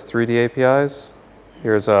JavaFX has 3D APIs.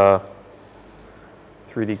 Here's a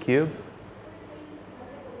 3D cube.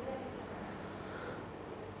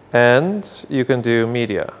 And you can do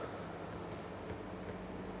media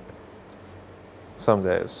some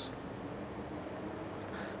days.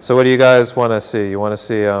 So what do you guys want to see? You want to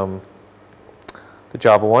see the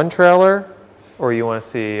Java 1 trailer, or you want to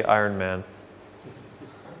see Iron Man?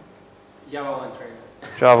 Java 1 trailer.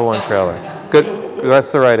 Java 1 trailer. Good.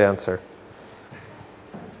 That's the right answer.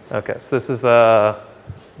 Okay, so this is the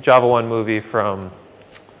Java 1 movie from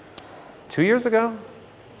 2 years ago?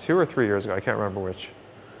 2 or 3 years ago, I can't remember which.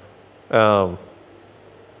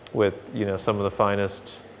 With some of the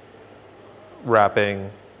finest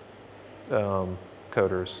rapping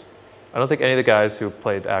coders. I don't think any of the guys who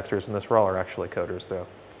played actors in this role are actually coders, though.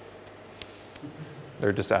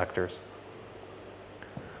 They're just actors.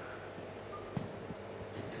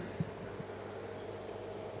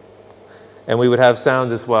 And we would have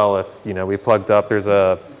sound as well if we plugged up. There's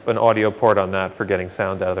an audio port on that for getting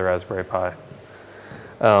sound out of the Raspberry Pi.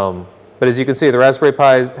 But as you can see, the Raspberry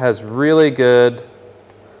Pi has really good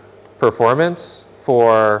performance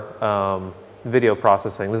for video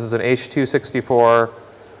processing. This is an H.264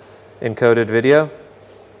 encoded video,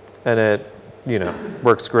 and it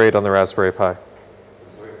works great on the Raspberry Pi.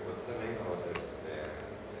 Sorry, what's the name of the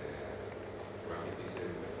graphic user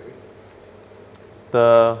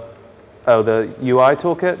interface? The UI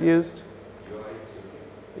toolkit used? UI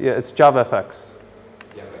toolkit? Yeah, it's JavaFX. JavaFX.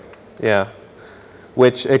 Yeah.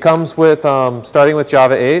 Which it comes with, starting with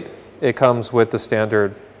Java 8, it comes with the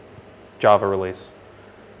standard Java release.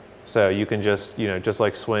 So you can just, just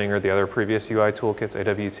like Swing or the other previous UI toolkits,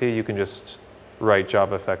 AWT, you can just write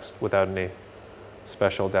JavaFX without any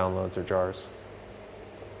special downloads or jars.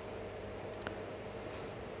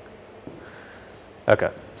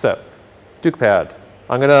 Okay, so Dukepad.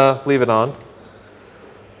 I'm going to leave it on,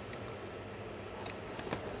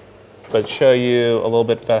 but show you a little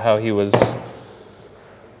bit about how he was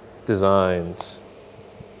designed.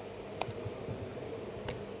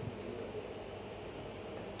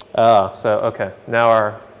 Okay, now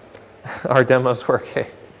our demo's working.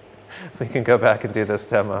 We can go back and do this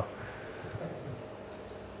demo.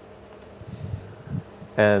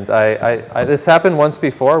 And this happened once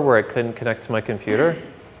before where I couldn't connect to my computer.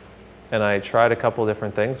 And I tried a couple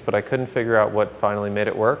different things, but I couldn't figure out what finally made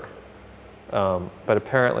it work. But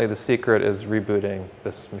apparently the secret is rebooting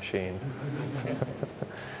this machine.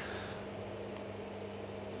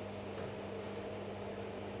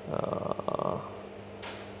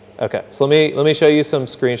 Okay, so let me show you some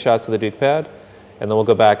screenshots of the Dukepad, and then we'll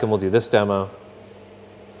go back and we'll do this demo.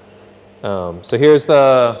 So here's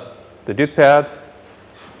the Dukepad,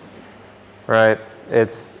 right?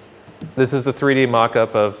 This is the 3D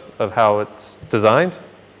mock-up of how it's designed.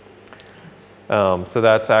 So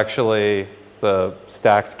that's actually the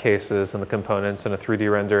stacked cases and the components in a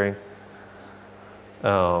 3D rendering.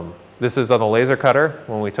 This is on a laser cutter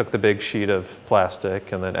when we took the big sheet of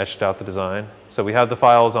plastic and then etched out the design. So we have the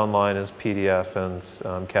files online as PDF and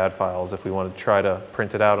CAD files if we want to try to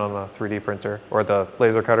print it out on a 3D printer or the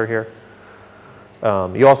laser cutter here.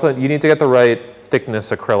 You need to get the right thickness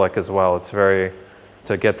acrylic as well.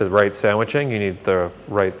 To get the right sandwiching, you need the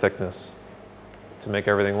right thickness to make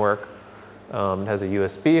everything work. It has a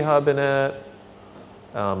USB hub in it,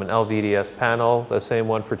 an LVDS panel, the same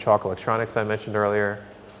one for chalk electronics I mentioned earlier.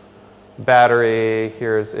 Battery,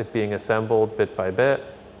 here's it being assembled bit by bit.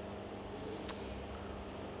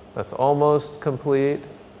 That's almost complete.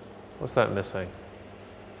 What's that missing?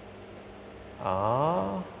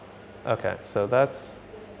 Okay, so that's,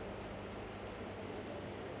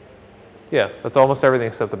 yeah, that's almost everything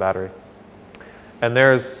except the battery. And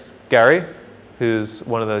there's Gary, who's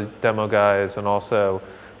one of the demo guys, and also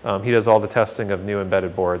he does all the testing of new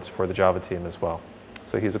embedded boards for the Java team as well.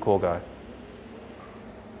 So he's a cool guy.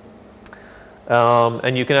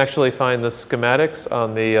 And you can actually find the schematics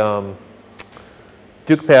on the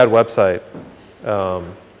Dukepad website.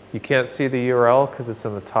 You can't see the URL because it's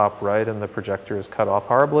in the top right and the projector is cut off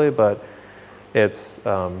horribly, but it's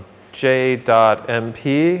j.mp/Dukepad.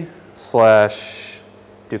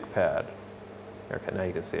 Okay, now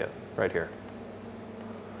you can see it right here.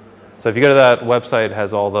 So if you go to that website, it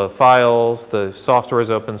has all the files, the software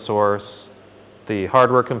is open source, the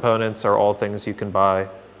hardware components are all things you can buy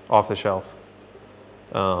off the shelf.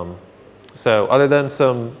 So other than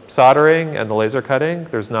some soldering and the laser cutting,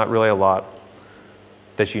 there's not really a lot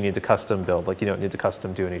that you need to custom build. Like you don't need to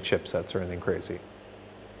custom do any chipsets or anything crazy.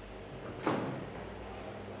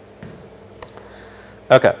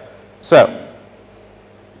 Okay, so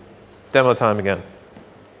demo time again.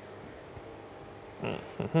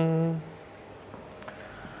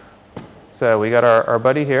 So we got our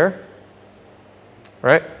buddy here,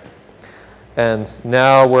 right? And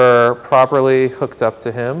now we're properly hooked up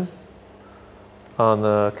to him on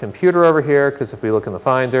the computer over here, because if we look in the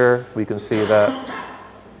Finder, we can see that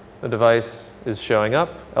the device is showing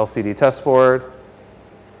up, LCD test board.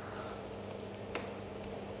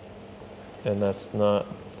 And that's not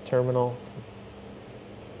the terminal.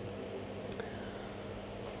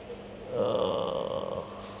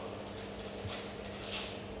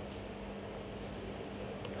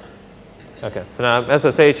 Okay, so now I'm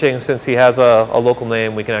SSHing. Since he has a local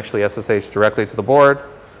name, we can actually SSH directly to the board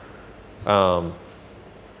to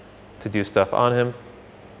do stuff on him.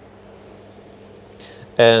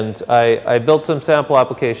 And I built some sample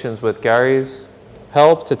applications with Gary's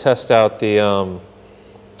help to test out the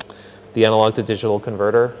analog to digital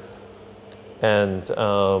converter. And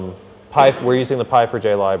we're using the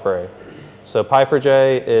Pi4j library. So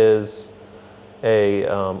Pi4j is a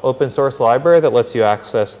open source library that lets you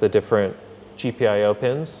access the different GPIO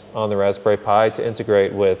pins on the Raspberry Pi to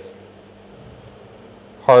integrate with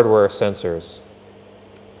hardware sensors.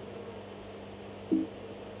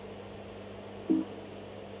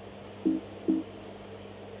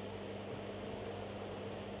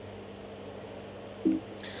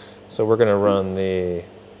 So we're going to run the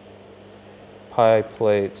Pi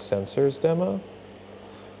plate sensors demo.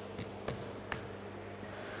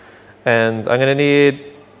 And I'm going to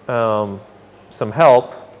need some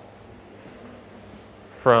help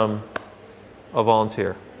from a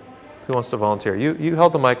volunteer. Who wants to volunteer? You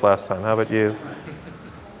held the mic last time. How about you?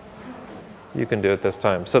 You can do it this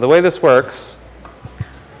time. So the way this works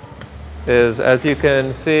is, as you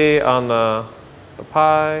can see on the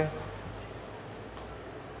Pi,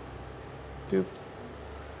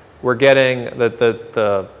 we're getting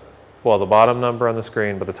the bottom number on the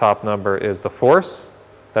screen, but the top number is the force.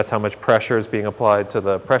 That's how much pressure is being applied to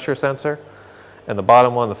the pressure sensor. And the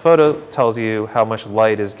bottom one, the photo, tells you how much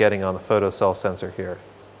light is getting on the photocell sensor here.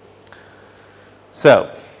 So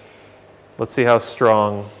let's see how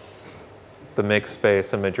strong the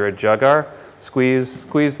Makespace and Madrid JUG are. Squeeze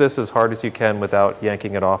this as hard as you can without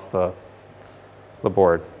yanking it off the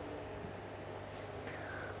board.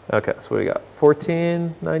 Okay, so what do we got?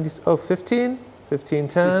 1490, oh, 15?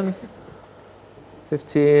 1510?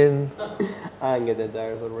 15. I can get that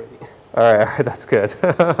dialed already. All right, that's good.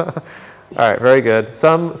 All right, very good.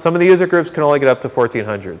 Some of the user groups can only get up to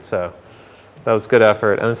 1400, so that was good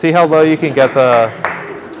effort. And see how low you can get the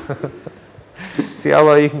see how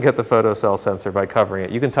low you can get the photocell sensor by covering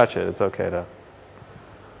it. You can touch it. It's okay to.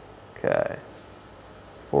 Okay.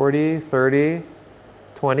 40, 30,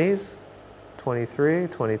 20s, 23,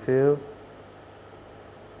 22.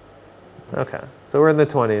 Okay, so we're in the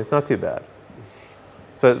 20s. Not too bad.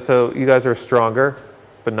 So you guys are stronger,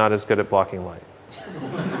 but not as good at blocking light.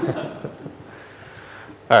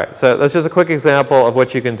 All right, so that's just a quick example of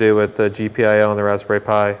what you can do with the GPIO on the Raspberry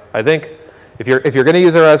Pi. I think if you're going to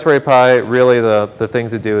use a Raspberry Pi, really the thing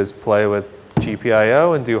to do is play with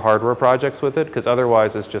GPIO and do hardware projects with it, because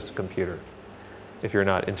otherwise it's just a computer if you're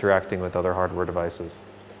not interacting with other hardware devices.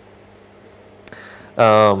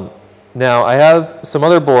 Now I have some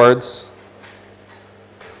other boards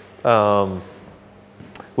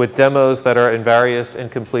with demos that are in various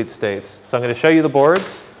incomplete states. So I'm going to show you the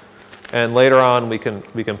boards, and later on we can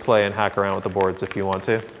play and hack around with the boards if you want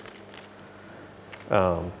to.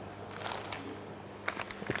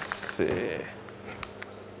 Let's see.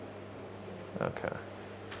 Okay.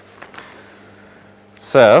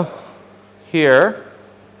 So here,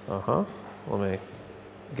 let me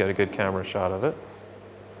get a good camera shot of it.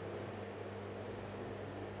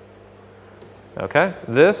 Okay,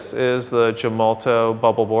 this is the Gemalto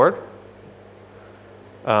bubble board,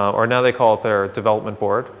 or now they call it their development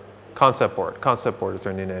board, concept board. Concept board is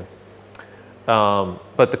their new name.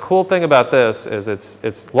 But the cool thing about this is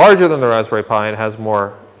it's larger than the Raspberry Pi and has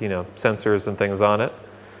more, sensors and things on it.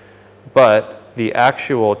 But the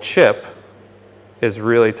actual chip is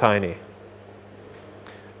really tiny.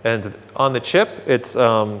 And on the chip, it's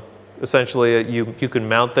essentially you can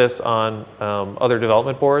mount this on other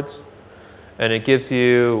development boards, and it gives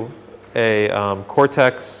you a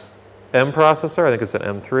Cortex M processor. I think it's an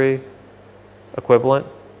M3 equivalent.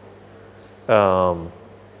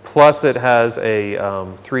 Plus it has a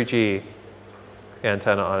 3G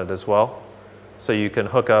antenna on it as well, so you can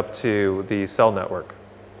hook up to the cell network.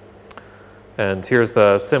 And here's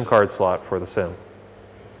the SIM card slot for the SIM,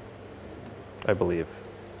 I believe.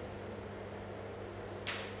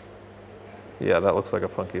 Yeah, that looks like a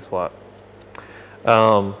funky slot.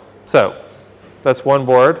 So that's one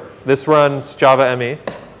board. This runs Java ME.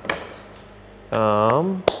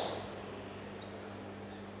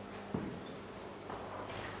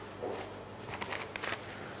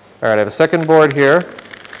 All right, I have a second board here.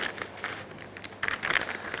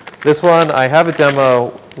 This one I have a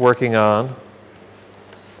demo working on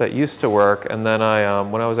that used to work, and then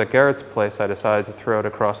when I was at Garrett's place, I decided to throw it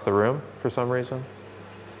across the room for some reason.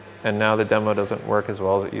 And now the demo doesn't work as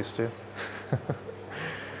well as it used to.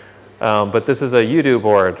 But this is a UDO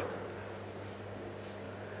board.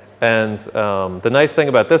 And the nice thing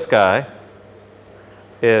about this guy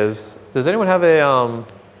is, does anyone have a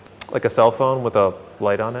like a cell phone with a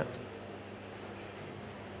light on it?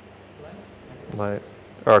 Light.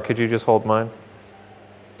 Or could you just hold mine?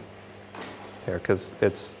 Here, because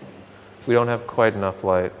we don't have quite enough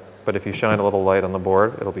light. But if you shine a little light on the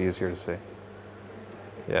board, it'll be easier to see.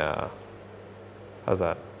 Yeah. How's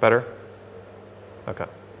that? Better? Okay.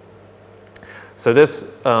 So this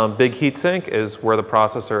big heatsink is where the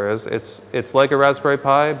processor is. It's like a Raspberry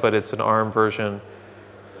Pi, but it's an ARM version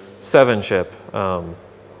 7 chip.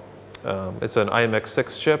 It's an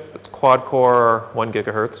IMX6 chip. It's quad-core, 1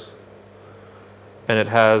 gigahertz. And it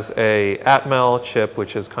has a Atmel chip,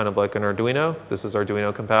 which is kind of like an Arduino. This is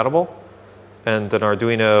Arduino compatible. And an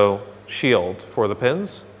Arduino shield for the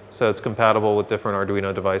pins. So it's compatible with different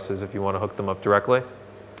Arduino devices if you want to hook them up directly.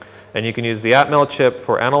 And you can use the Atmel chip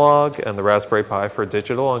for analog and the Raspberry Pi for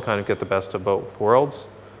digital and kind of get the best of both worlds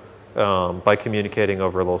by communicating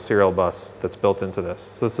over a little serial bus that's built into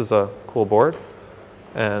this. So this is a cool board.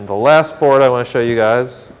 And the last board I want to show you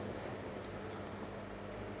guys,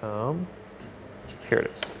 here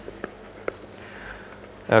it is.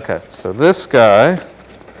 Okay, so this guy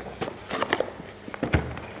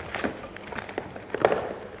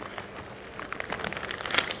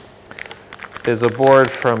is a board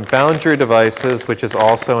from Boundary Devices, which is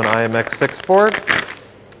also an IMX6 board.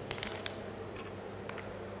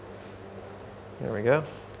 There we go.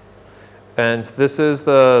 And this is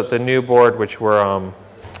the new board which we're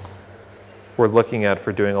looking at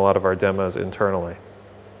for doing a lot of our demos internally.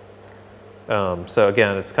 So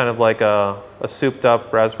again, it's kind of like a souped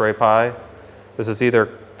up Raspberry Pi. This is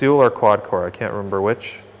either dual or quad core, I can't remember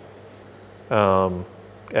which. And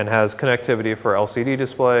has connectivity for LCD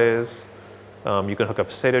displays. You can hook up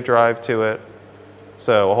a SATA drive to it.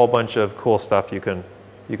 So a whole bunch of cool stuff you can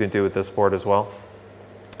do with this board as well.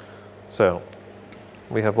 So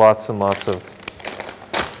we have lots and lots of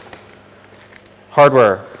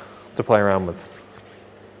hardware to play around with.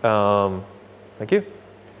 Thank you.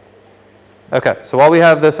 Okay, so while we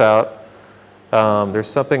have this out, there's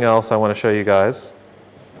something else I want to show you guys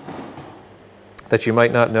that you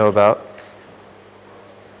might not know about.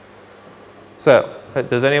 So,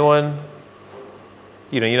 does anyone,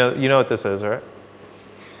 you know what this is, right?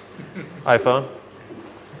 iPhone?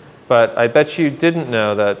 But I bet you didn't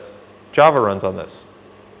know that Java runs on this,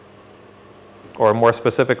 or more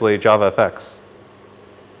specifically, JavaFX.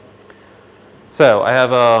 So I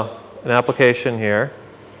have an application here,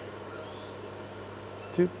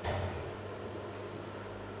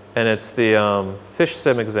 and it's the fish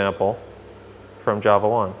sim example from Java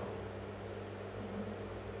 1.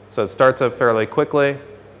 So it starts up fairly quickly,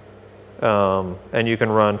 and you can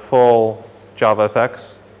run full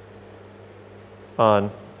JavaFX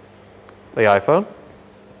on the iPhone.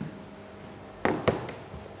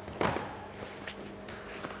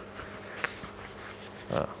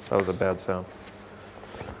 Oh, that was a bad sound.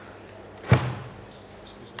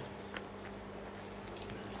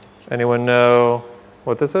 Anyone know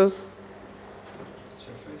what this is?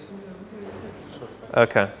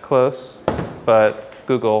 Okay, close, but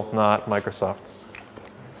Google, not Microsoft.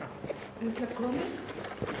 Is this a Chromebook?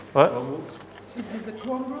 What? Is this a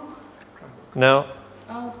Chromebook? No?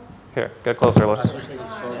 Oh. Here, get closer, look.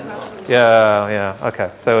 Yeah, yeah,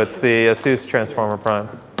 okay. So it's the ASUS Transformer Prime.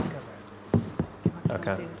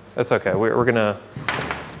 Okay, that's okay. We're gonna,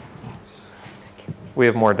 we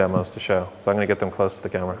have more demos to show, so I'm gonna get them close to the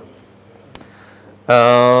camera.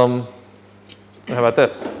 How about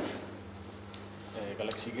this?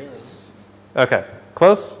 Galaxy Gear. Okay,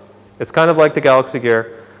 close. It's kind of like the Galaxy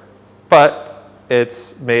Gear, but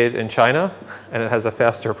it's made in China and it has a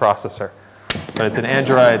faster processor. But it's an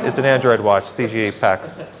Android watch, CG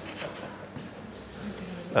PAX.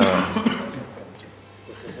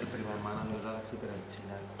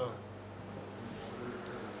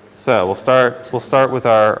 So we'll start with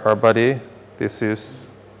our buddy, the ASUS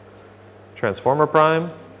Transformer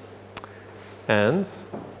Prime, and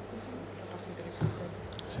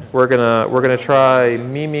we're gonna try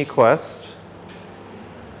Mimi Quest,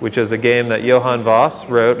 which is a game that Johan Voss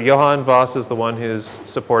wrote. Johan Voss is the one who's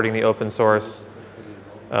supporting the open source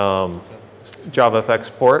JavaFX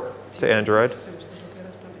port to Android.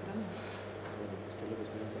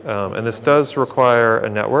 And this does require a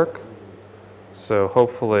network, so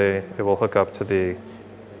hopefully it will hook up to the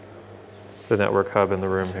network hub in the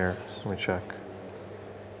room here. Let me check.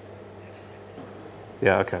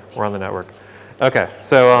 Yeah, okay, we're on the network. Okay,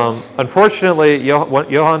 so unfortunately,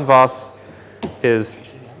 Johan Voss is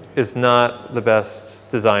not the best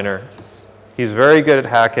designer. He's very good at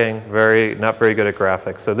hacking, not very good at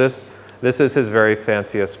graphics. So this is his very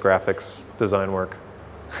fanciest graphics design work.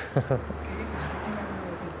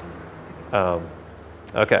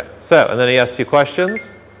 Okay, so, and then he asks you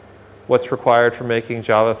questions. What's required for making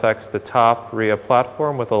JavaFX the top RIA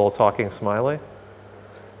platform with a little talking smiley?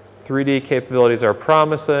 3D capabilities are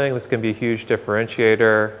promising. This can be a huge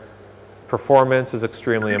differentiator. Performance is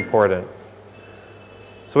extremely important.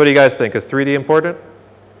 So what do you guys think? Is 3D important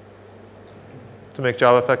to make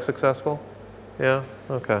JavaFX successful? Yeah?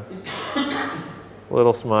 Okay.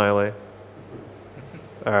 Little smiley.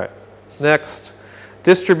 All right. Next,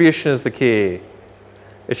 distribution is the key.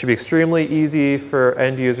 It should be extremely easy for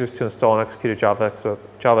end users to install and execute a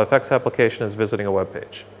JavaFX application as visiting a web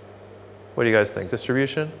page. What do you guys think?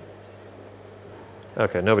 Distribution?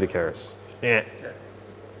 Okay, nobody cares. Yeah.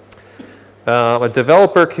 A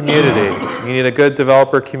developer community. You need a good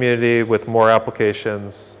developer community with more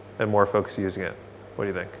applications and more folks using it. What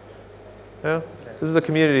do you think? Yeah? This is a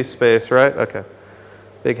community space, right? Okay.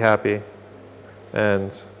 Big happy.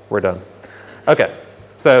 And we're done. Okay.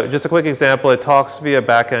 So just a quick example. It talks via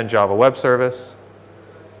backend Java web service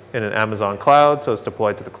in an Amazon cloud, so it's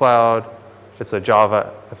deployed to the cloud. It's a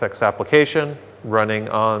JavaFX application running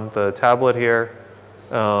on the tablet here.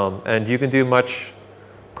 And you can do much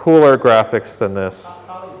cooler graphics than this.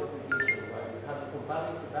 How is the application? Have you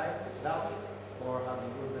compiled it to Dalvik, or have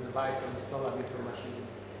you moved the device and installed a virtual machine?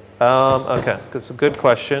 Okay, it's a good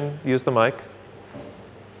question. Use the mic.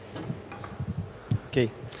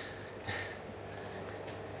 Okay.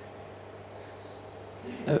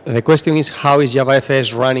 The question is, how is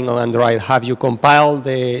JavaFX running on Android? Have you compiled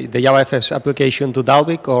the JavaFX application to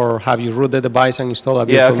Dalvik, or have you rooted the device and installed a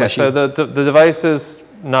virtual machine? So the device is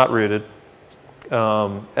not rooted,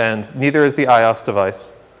 and neither is the iOS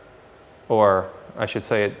device, or I should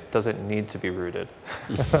say it doesn't need to be rooted.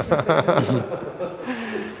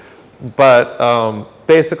 But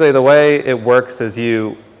basically the way it works is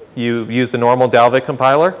you use the normal Dalvik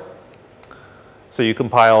compiler. So you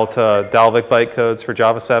compile to Dalvik bytecodes for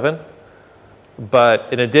Java 7.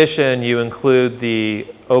 But in addition, you include the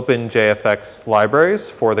OpenJFX libraries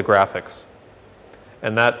for the graphics.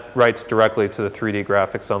 And that writes directly to the 3D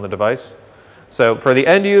graphics on the device. So for the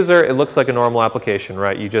end user, it looks like a normal application,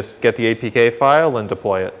 right? You just get the APK file and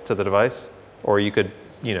deploy it to the device. Or you could,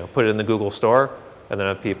 put it in the Google Store and then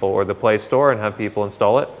have people, or the Play Store and have people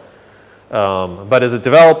install it. But as a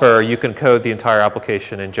developer, you can code the entire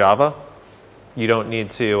application in Java. You don't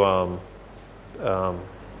need to,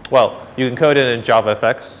 well, you can code it in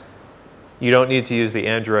JavaFX. You don't need to use the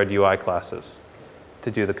Android UI classes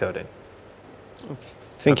to do the coding. Okay,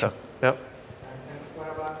 thank you. Yep. And what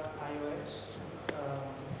about iOS?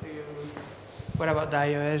 What about the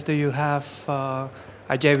iOS? Do you have a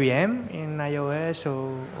JVM in iOS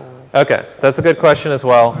or? Okay, that's a good question as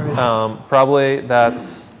well. Probably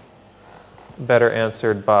that's better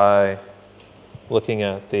answered by looking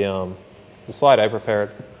at the slide I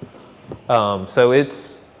prepared. So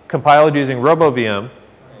it's compiled using RoboVM,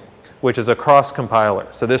 which is a cross-compiler.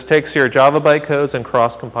 So this takes your Java bytecodes and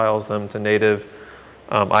cross-compiles them to native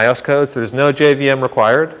iOS codes. There's no JVM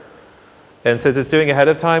required. And since it's doing ahead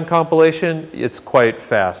of time compilation, it's quite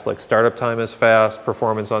fast. Like startup time is fast,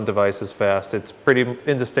 performance on device is fast. It's pretty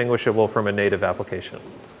indistinguishable from a native application.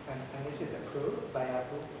 And is it approved by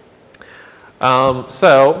Apple?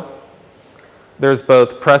 So there's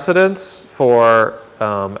both precedence for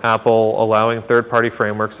Apple allowing third-party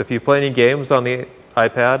frameworks. If you play any games on the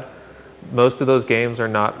iPad, most of those games are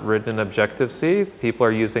not written in Objective-C. People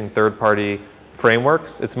are using third-party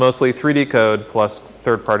frameworks. It's mostly 3D code plus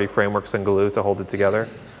third-party frameworks and glue to hold it together.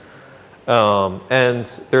 And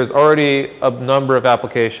there's already a number of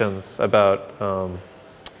applications, about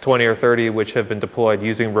 20 or 30, which have been deployed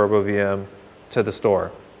using RoboVM to the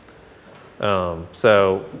store.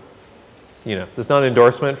 So, you know, there's not an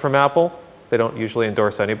endorsement from Apple. They don't usually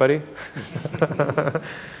endorse anybody.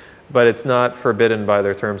 But it's not forbidden by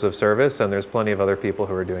their terms of service, and there's plenty of other people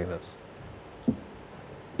who are doing this.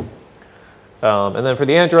 And then for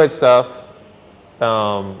the Android stuff,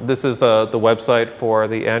 this is the website for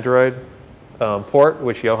the Android port,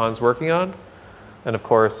 which Johan's working on. And of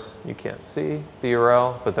course, you can't see the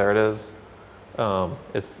URL, but there it is.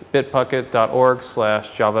 It's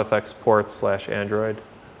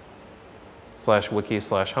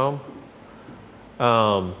bitbucket.org/javafxport/android/wiki/home.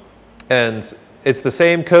 And it's the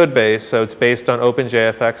same code base, so it's based on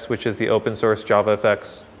OpenJFX, which is the open source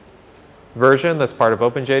JavaFX version that's part of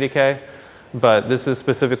OpenJDK. But this is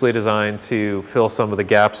specifically designed to fill some of the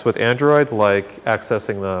gaps with Android, like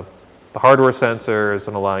accessing the hardware sensors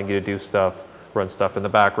and allowing you to do stuff, run stuff in the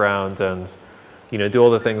background, and do all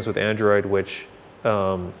the things with Android which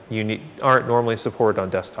aren't normally supported on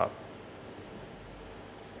desktop.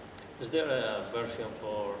 Is there a version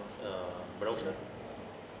for browser?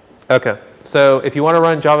 Okay, so if you want to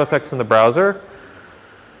run JavaFX in the browser,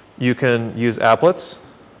 you can use applets.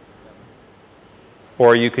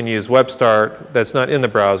 Or you can use WebStart that's not in the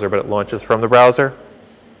browser, but it launches from the browser.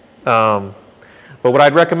 But what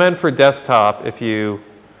I'd recommend for desktop, if you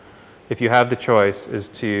have the choice, is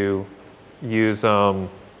to use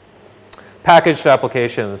packaged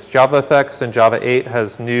applications. JavaFX and Java 8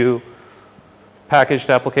 has new packaged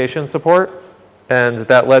application support, and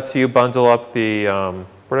that lets you bundle up the,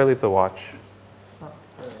 where did I leave the watch?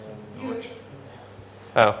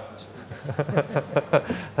 Oh.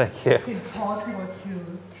 Thank you. It's impossible to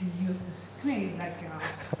use the screen like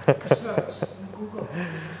search in Google.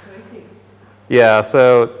 It's crazy. Yeah,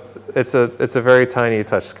 so it's a very tiny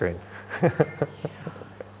touch screen. Can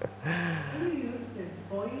you use the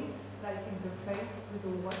voice like interface with the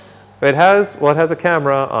watch? It has a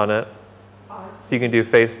camera on it, so you can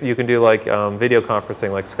do like video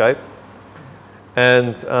conferencing like Skype.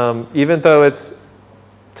 And even though it's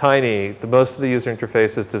tiny, most of the user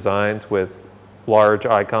interface is designed with large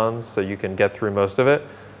icons, so you can get through most of it.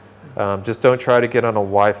 Just don't try to get on a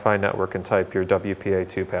Wi-Fi network and type your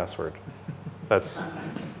WPA2 password. That's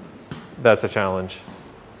a challenge.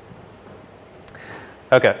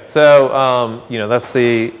 Okay, so that's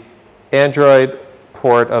the Android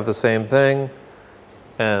port of the same thing,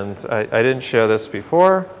 and I didn't show this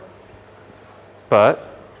before, but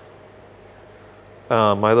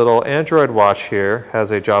my little Android watch here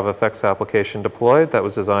has a JavaFX application deployed that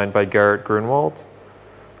was designed by Garrett Grunwald.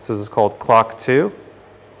 This is called Clock 2.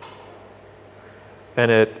 And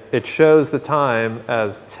it shows the time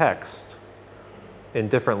as text in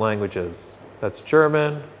different languages. That's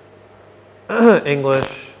German,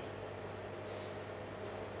 English,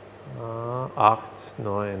 8,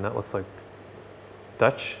 9, that looks like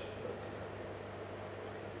Dutch,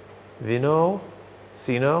 Vino,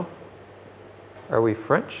 Sino. Are we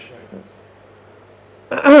French?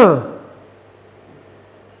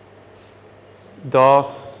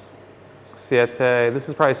 Dos, siete. This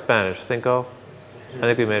is probably Spanish. Cinco. I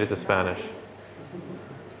think we made it to Spanish.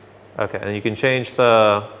 Okay, and you can change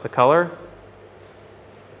the color.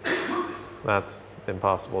 That's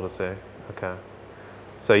impossible to see. Okay.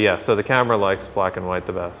 So yeah, so the camera likes black and white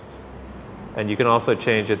the best. And you can also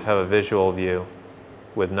change it to have a visual view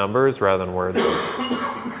with numbers rather than words.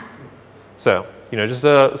 So, just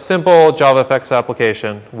a simple JavaFX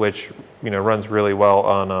application, which, runs really well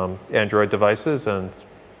on Android devices and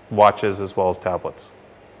watches as well as tablets.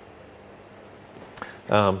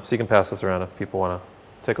 So you can pass this around if people want to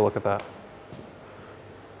take a look at that.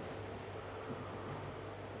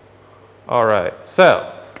 All right,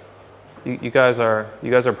 so you guys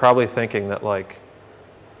are probably thinking that like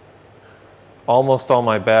almost all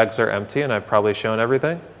my bags are empty and I've probably shown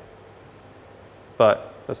everything,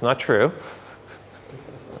 but that's not true.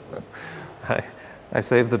 I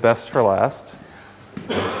saved the best for last.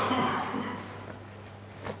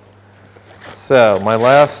 So my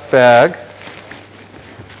last bag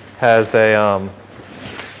has our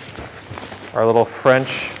little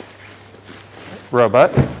French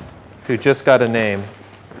robot who just got a name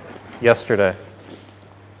yesterday.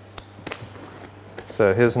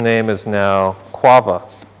 So his name is now Quava,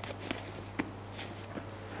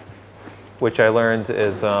 which I learned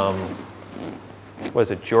is,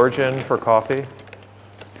 was it Georgian for coffee?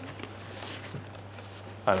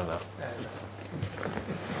 I don't know.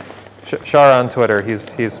 Shara on Twitter,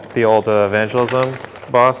 he's the old evangelism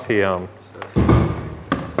boss. He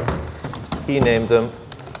named him.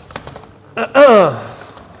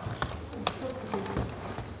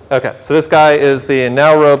 Okay, so this guy is the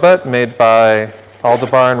Now robot made by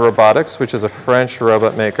Aldebaran Robotics, which is a French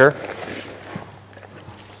robot maker.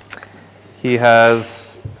 He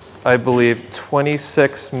has, I believe,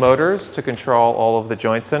 26 motors to control all of the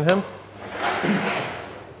joints in him.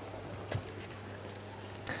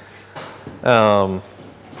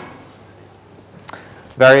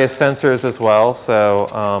 Various sensors as well. So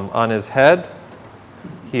on his head,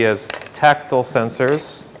 he has tactile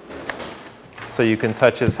sensors. So you can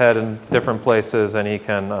touch his head in different places, and he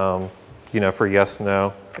can, you know, for yes,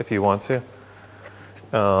 no, if you want to.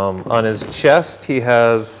 On his chest, he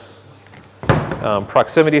has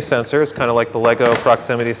proximity sensors, kind of like the Lego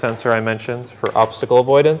proximity sensor I mentioned for obstacle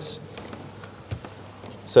avoidance.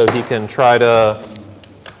 So he can try to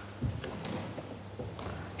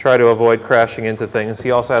avoid crashing into things. He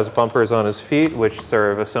also has bumpers on his feet, which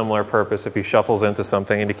serve a similar purpose if he shuffles into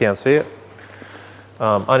something and you can't see it.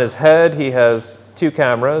 On his head, he has two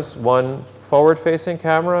cameras, one forward-facing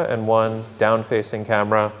camera and one down-facing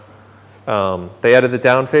camera. They added the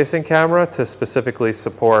down-facing camera to specifically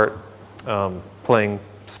support playing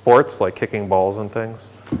sports like kicking balls and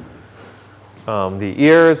things. The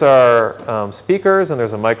ears are speakers, and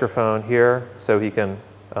there's a microphone here so he can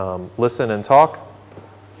listen and talk.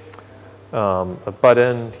 A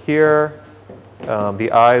button here. The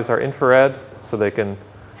eyes are infrared, so they can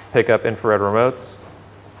pick up infrared remotes.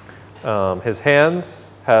 His hands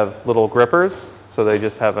have little grippers, so they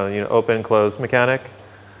just have a open, close mechanic.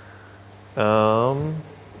 I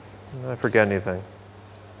forget anything.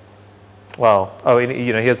 Well, oh, he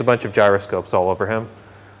has a bunch of gyroscopes all over him,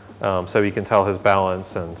 so he can tell his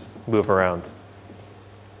balance and move around.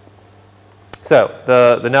 So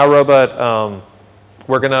the Now robot,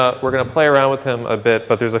 we're gonna play around with him a bit,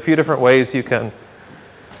 but there's a few different ways you can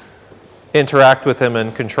interact with him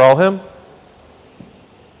and control him.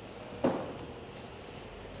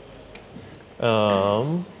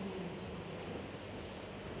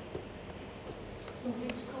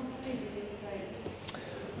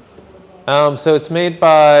 So it's made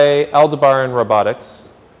by Aldebaran Robotics.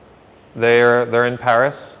 They're in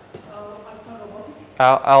Paris.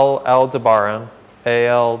 Aldebaran,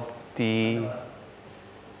 A-L-D.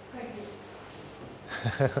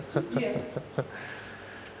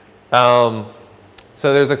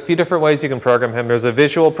 So there's a few different ways you can program him. There's a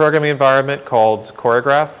visual programming environment called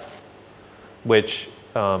Choreograph, which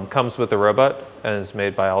comes with the robot and is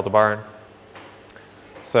made by Aldebaran.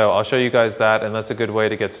 So I'll show you guys that, and that's a good way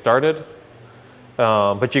to get started.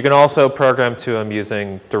 But you can also program to him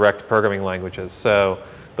using direct programming languages. So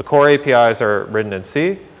the core APIs are written in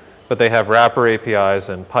C, but they have wrapper APIs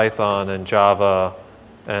in Python and Java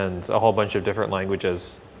and a whole bunch of different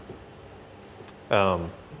languages.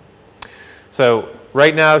 So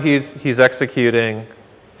right now he's executing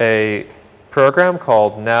a program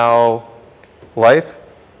called Now Life,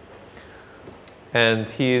 and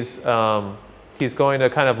he's going to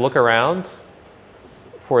kind of look around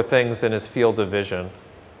for things in his field of vision.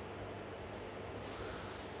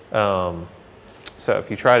 So if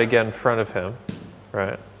you try to get in front of him,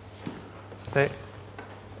 right? Okay.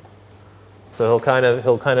 So he'll kind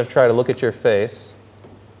of try to look at your face,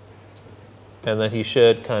 and then he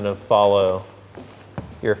should kind of follow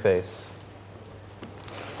your face.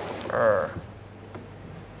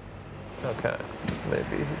 Okay,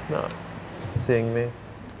 maybe he's not seeing me.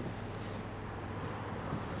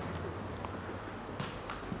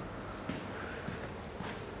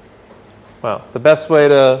 Well, the best way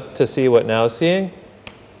to see what Now is seeing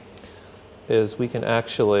is we can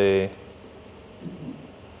actually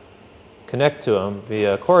connect to him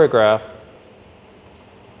via Choreograph,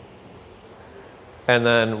 and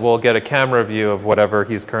then we'll get a camera view of whatever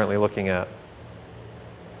he's currently looking at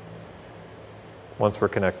once we're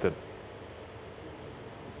connected.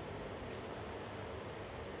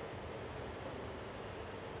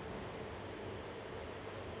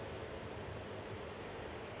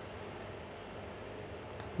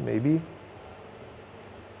 Maybe.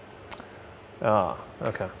 Ah,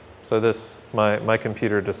 okay. So my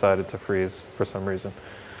computer decided to freeze for some reason.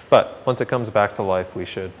 But once it comes back to life, we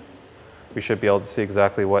should be able to see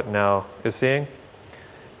exactly what now is seeing.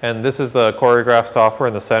 And this is the choreograph software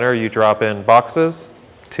in the center. You drop in boxes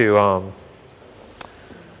to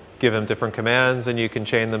give him different commands, and you can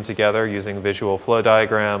chain them together using visual flow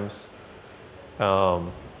diagrams,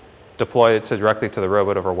 deploy it directly to the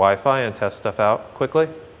robot over Wi-Fi and test stuff out quickly.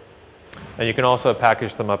 And you can also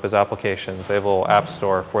package them up as applications. They have a little app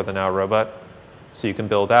store for the Now robot, so you can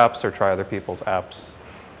build apps or try other people's apps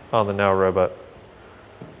on the Now robot.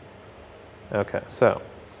 Okay, so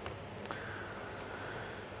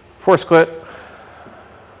force quit,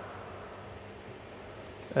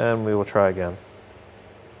 and we will try again.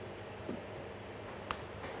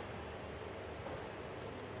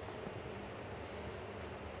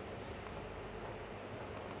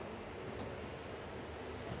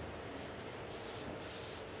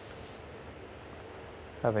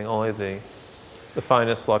 Having only the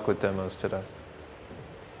finest luck with demos today.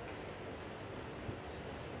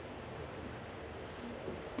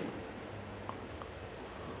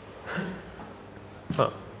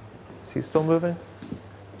 Huh. Is he still moving?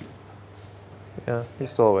 Yeah,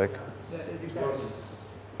 he's still awake.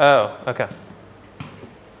 Oh, okay.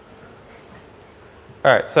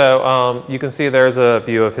 All right, so you can see there's a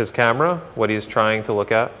view of his camera, what he's trying to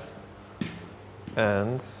look at.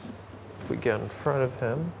 And if we get in front of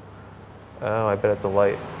him, oh, I bet it's a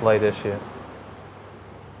light issue.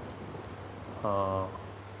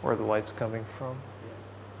 Where are the lights coming from?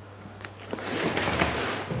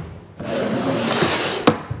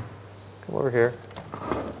 Come over here.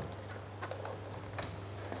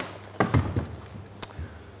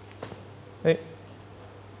 Hey.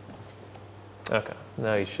 Okay,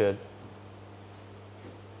 now you should.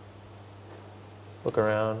 Look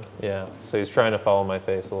around. Yeah, so he's trying to follow my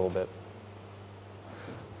face a little bit.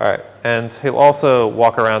 All right, and he'll also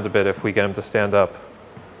walk around a bit if we get him to stand up.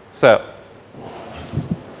 So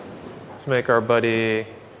let's make our buddy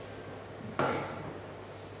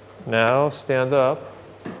now stand up.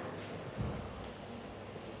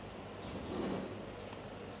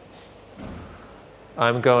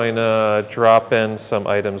 I'm going to drop in some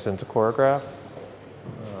items into choreograph.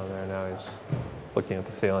 Oh, there, now he's looking at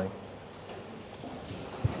the ceiling.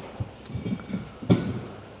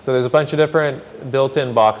 So there's a bunch of different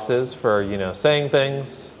built-in boxes for, saying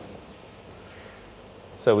things.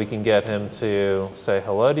 So we can get him to say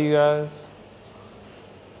hello to you guys.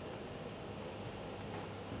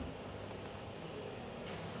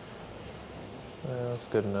 Yeah, that's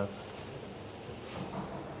good enough.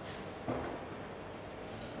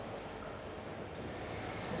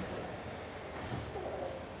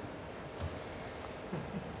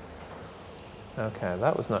 Okay,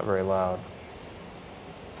 that was not very loud.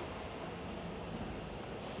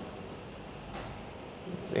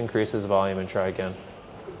 Let's increase his volume and try again.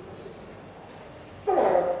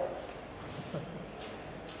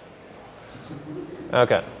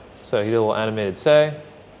 Okay, so he did a little animated say.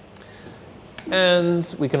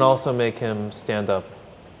 And we can also make him stand up.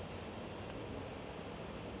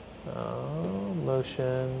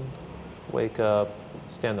 Motion, wake up,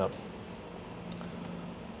 stand up.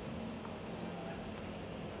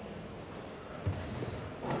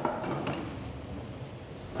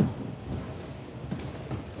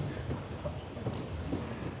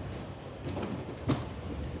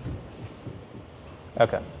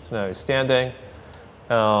 Okay, so now he's standing,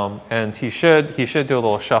 and he should do a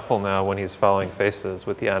little shuffle now when he's following faces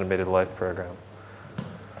with the animated life program.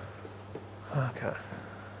 Okay,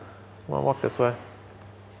 come on, walk this way.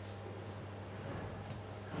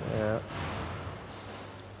 Yeah.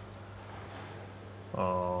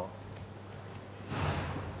 Oh.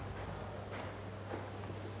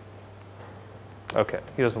 Okay,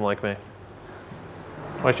 he doesn't like me.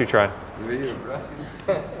 Why don't you try?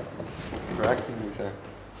 Interacting with her.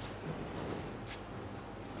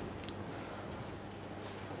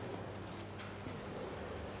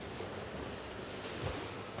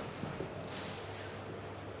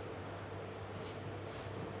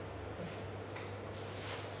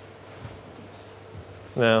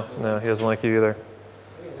 No, he doesn't like you either.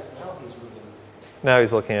 Now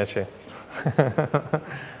he's looking at you.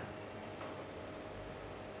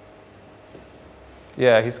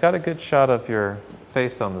 Yeah, he's got a good shot of your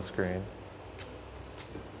face on the screen.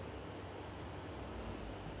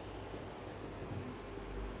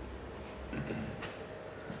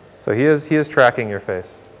 So he is tracking your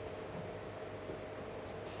face.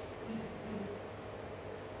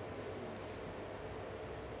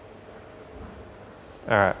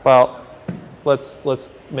 All right, well, let's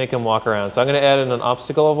make him walk around. So I'm going to add in an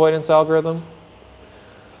obstacle avoidance algorithm.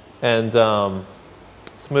 And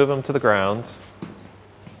let's move him to the ground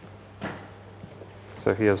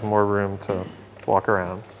so he has more room to walk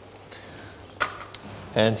around.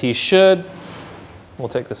 And he should, we'll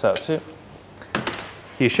take this out too.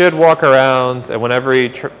 He should walk around, and whenever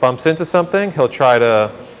he bumps into something, he'll try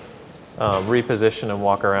to reposition and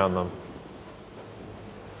walk around them.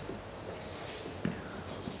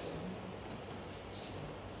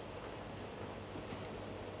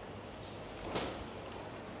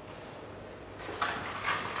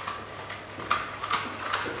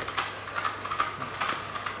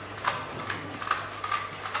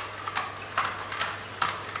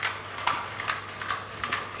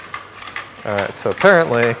 All right, so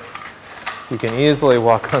apparently you can easily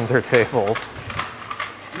walk under tables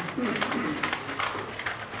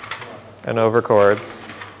and over cords.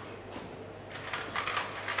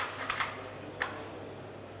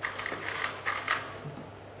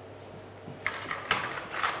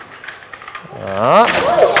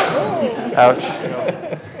 Ouch.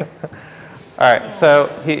 All right,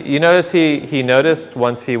 so you notice he noticed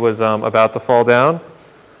once he was about to fall down.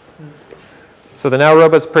 So the Now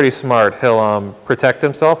Robot's pretty smart. He'll protect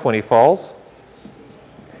himself when he falls.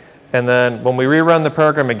 And then when we rerun the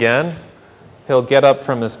program again, he'll get up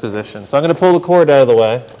from this position. So I'm going to pull the cord out of the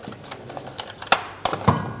way.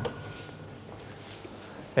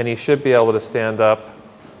 And he should be able to stand up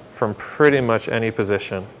from pretty much any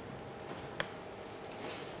position.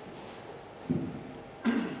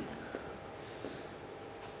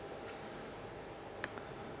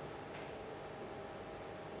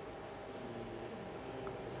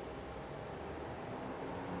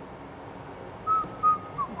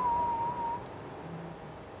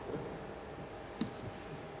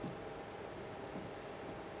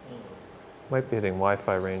 Might be hitting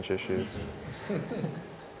Wi-Fi range issues.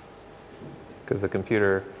 Because the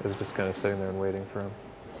computer is just kind of sitting there and waiting for him.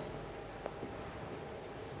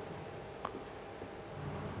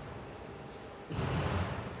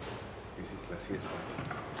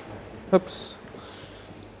 Oops.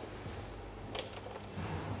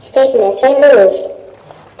 Stiffness removed.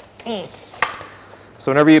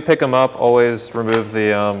 So whenever you pick them up, always remove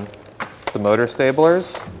the motor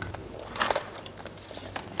stablers.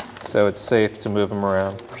 So it's safe to move him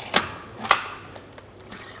around.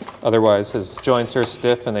 Otherwise, his joints are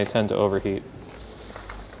stiff and they tend to overheat.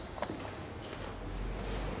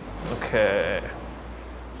 Okay.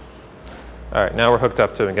 All right, now we're hooked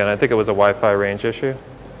up to him again. I think it was a Wi-Fi range issue.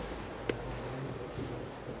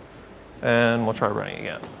 And we'll try running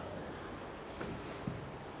again.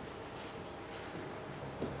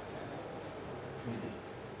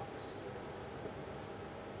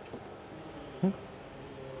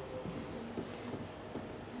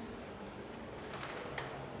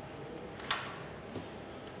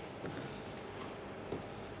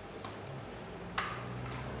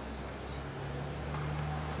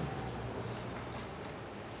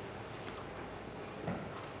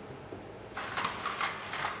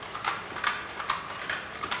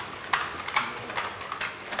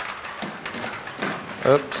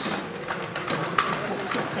 Oops.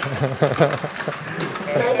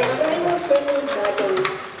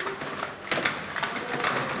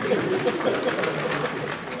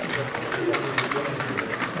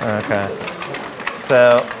 Okay.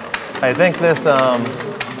 So I think this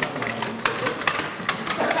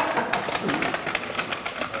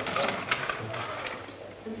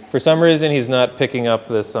for some reason he's not picking up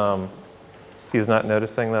this he's not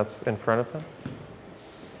noticing that's in front of him.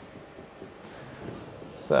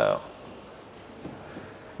 So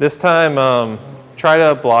this time, try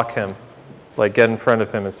to block him, like get in front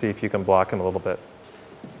of him and see if you can block him a little bit.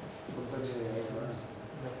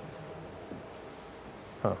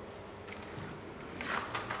 Huh.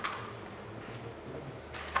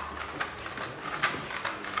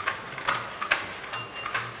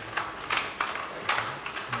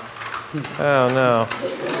 Oh no.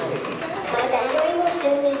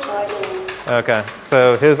 Okay,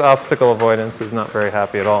 so his obstacle avoidance is not very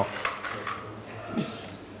happy at all.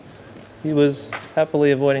 He was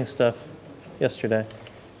happily avoiding stuff yesterday.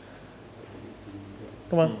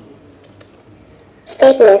 Come on.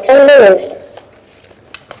 Stiffness removed.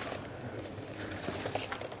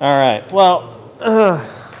 All right, well,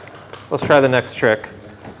 let's try the next trick.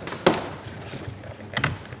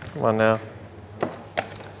 Come on now.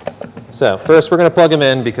 So first we're going to plug him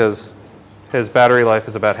in because his battery life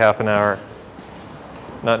is about half an hour.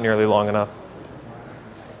 Not nearly long enough.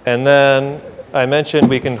 And then I mentioned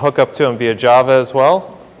we can hook up to him via Java as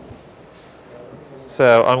well.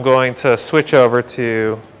 So I'm going to switch over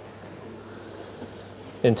to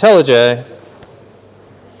IntelliJ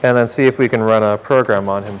and then see if we can run a program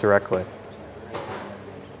on him directly.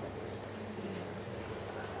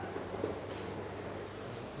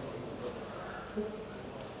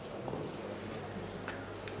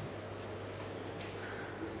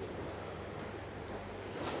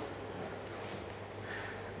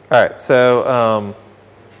 All right, so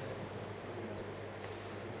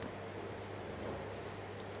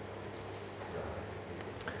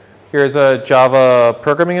here's a Java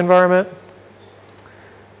programming environment.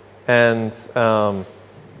 And, well,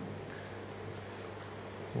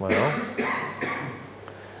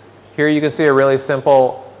 here you can see a really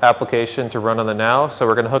simple application to run on the now. So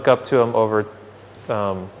we're going to hook up to them over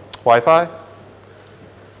Wi-Fi.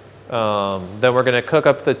 Then we're going to hook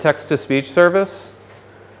up the text-to-speech service.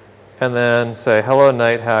 And then say, hello,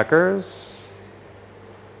 night hackers.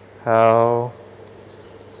 How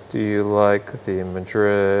do you like the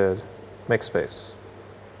Madrid Makespace?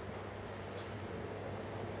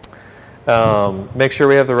 Make sure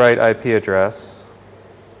we have the right IP address.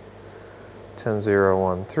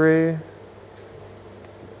 10.0.13.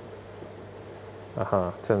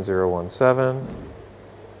 10.0.17.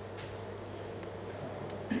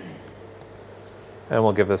 And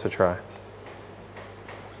we'll give this a try.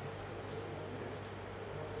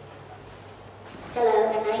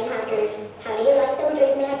 Hello, night hackers. How do you like the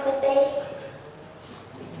Madrid Makespace?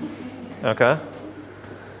 Okay.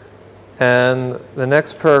 And the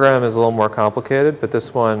next program is a little more complicated, but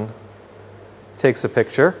this one takes a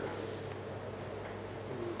picture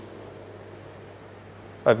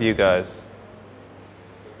of you guys.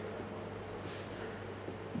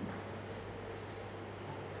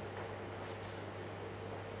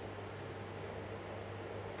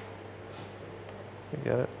 You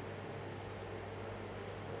get it?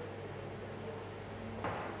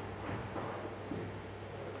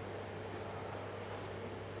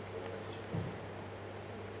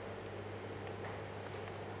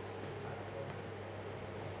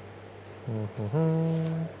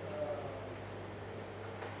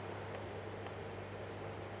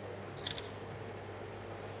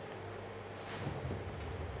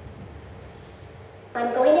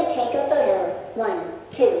 I'm going to take a photo. 1,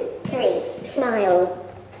 2, 3, smile.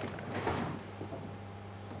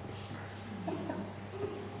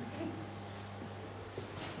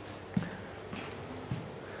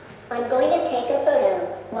 I'm going to take a photo.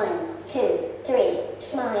 1, 2, 3,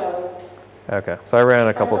 smile. Okay, so I ran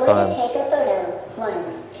it a couple times. Take a photo.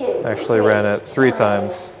 1, 2, Actually ran it 3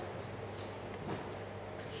 times.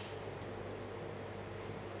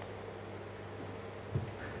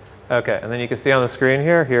 Okay, and then you can see on the screen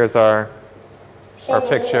here, here's our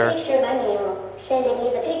picture. Sending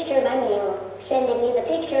you the picture by mail. Sending you the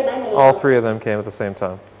picture by mail. All 3 of them came at the same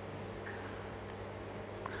time.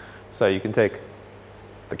 So you can take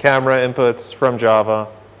the camera inputs from Java,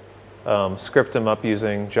 script them up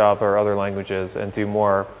using Java or other languages, and do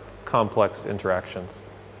more complex interactions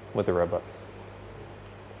with the robot.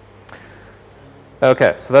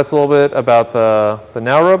 Okay, so that's a little bit about the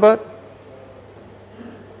Now robot.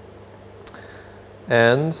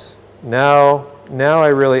 And now I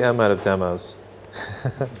really am out of demos.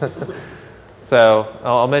 So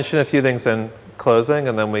I'll mention a few things in closing,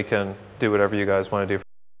 and then we can do whatever you guys want to do.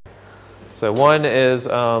 So one is,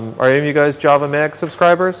 are any of you guys Java Mag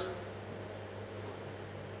subscribers?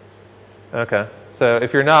 Okay, so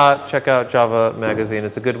if you're not, check out Java Magazine.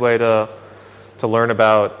 It's a good way to learn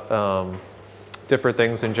about different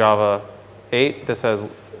things in Java 8. This has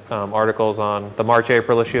articles on, the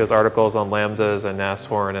March-April issue has articles on lambdas and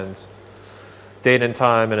Nashorn and date and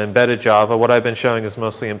time and embedded Java. What I've been showing is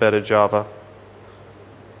mostly embedded Java.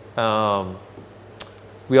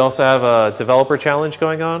 We also have a developer challenge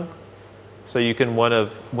going on. So you can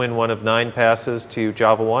win one of 9 passes to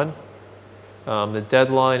Java 1. The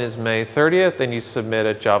deadline is May 30th, and you submit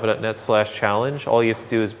at java.net/challenge. All you have to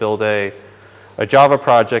do is build a Java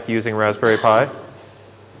project using Raspberry Pi.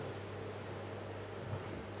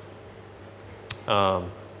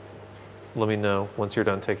 Let me know once you're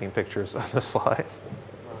done taking pictures of the slide.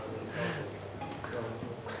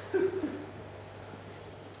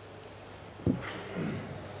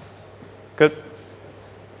 Good.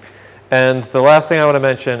 And the last thing I want to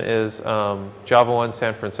mention is Java 1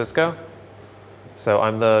 San Francisco. So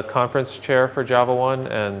I'm the conference chair for Java 1,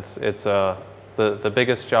 and it's the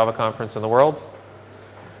biggest Java conference in the world.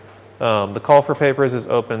 The call for papers is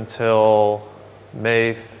open till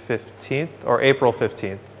May 15th or April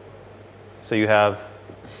 15th. So you have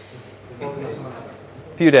a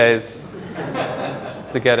few days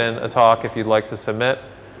to get in a talk if you'd like to submit.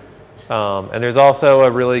 And there's also a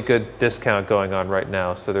really good discount going on right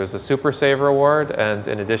now. So there's a Super Saver Award, and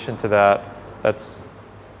in addition to that, that's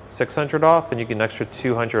 600 off, and you get an extra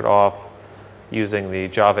 200 off using the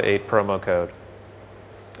Java 8 promo code,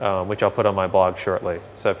 which I'll put on my blog shortly.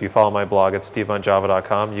 So if you follow my blog at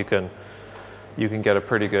steveonjava.com, you can get a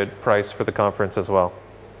pretty good price for the conference as well.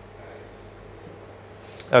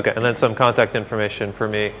 Okay, and then some contact information for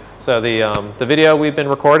me. So the video we've been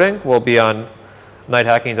recording will be on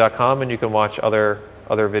nighthacking.com, and you can watch other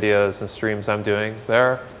videos and streams I'm doing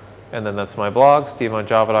there. And then that's my blog,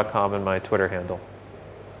 steveonjava.com, and my Twitter handle.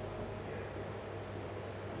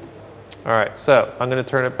 All right, so I'm going to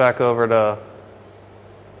turn it back over to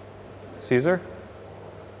Caesar.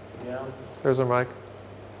 Yeah. There's our mic.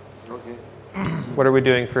 Okay. What are we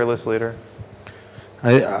doing for List Leader?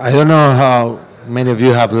 I don't know how many of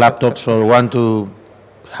you have laptops or want to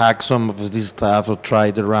hack some of this stuff or try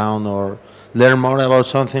it around or learn more about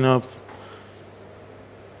something of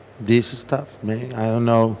this stuff. Maybe. I don't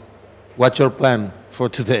know. What's your plan for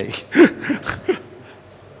today?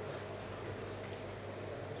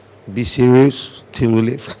 Be serious till we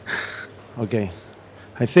leave. Okay.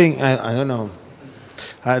 I think, I don't know.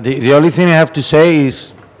 The only thing I have to say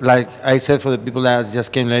is, like I said for the people that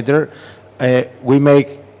just came later, we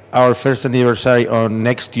make our first anniversary on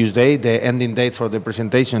next Tuesday, the ending date for the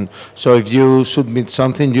presentation. So if you submit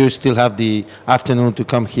something, you still have the afternoon to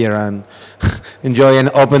come here and enjoy an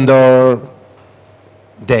open door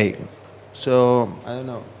day. So, I don't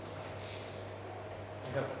know.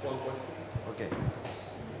 I have one question. Okay.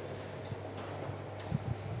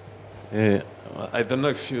 I don't know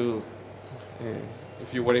if you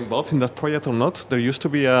were involved in that project or not. There used to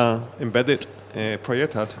be a embedded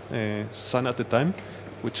project at Sun at the time,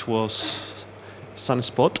 which was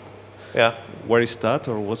Sunspot. Yeah. Where is that,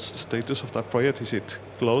 or what's the status of that project? Is it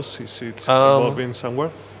close? Is it evolving somewhere?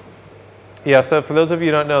 Yeah. So for those of you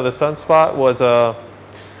who don't know, the Sunspot was a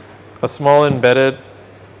small embedded,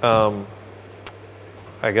 I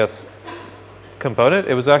guess, component.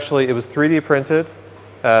 It was 3D printed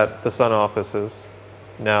at the Sun offices,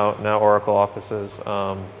 now Oracle offices.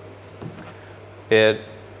 It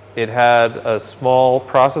had a small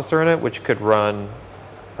processor in it which could run,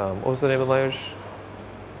 what was the name of the language?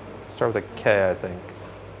 Start with a K, I think.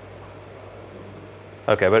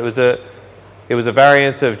 Okay, but it was a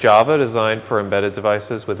variant of Java designed for embedded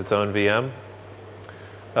devices with its own VM.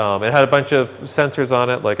 It had a bunch of sensors on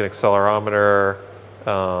it, like an accelerometer,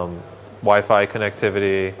 Wi-Fi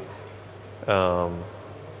connectivity.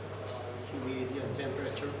 Humidity and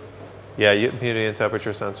temperature. Yeah, humidity and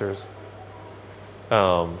temperature sensors.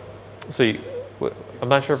 I'm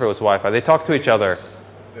not sure if it was Wi-Fi. They talked to each other.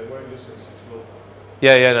 They were using 6LoWPAN.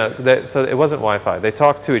 Yeah, so it wasn't Wi-Fi. They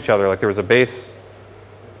talked to each other. Like there was a base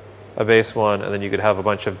one, and then you could have a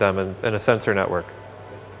bunch of them in a sensor network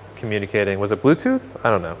communicating. Was it Bluetooth?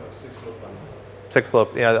 I don't know.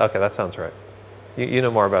 6LoWPAN. Yeah, okay, that sounds right. You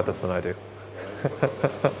know more about this than I do.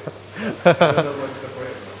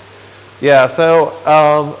 Yeah, so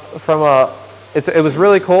it was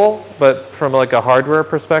really cool, but from like a hardware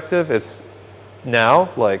perspective, it's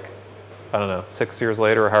now like, I don't know, 6 years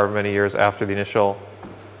later or however many years after the initial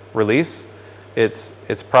release, it's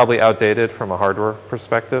probably outdated from a hardware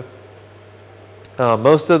perspective.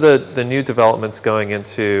 Most of the new developments going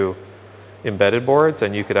into embedded boards,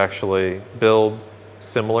 and you could actually build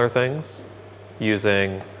similar things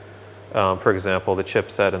using, for example, the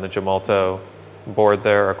chipset in the Gemalto board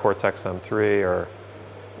there, a Cortex M3, or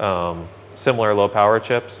similar low power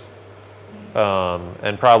chips,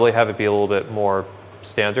 and probably have it be a little bit more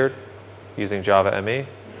standard using Java ME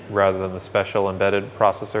rather than the special embedded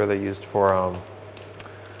processor they used for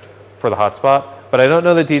the hotspot. But I don't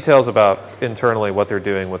know the details about internally what they're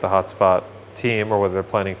doing with the hotspot team or whether they're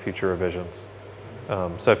planning future revisions.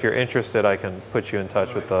 So if you're interested, I can put you in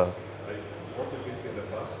touch with the...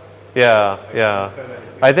 Yeah.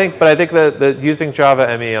 I think that using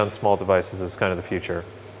Java ME on small devices is kind of the future.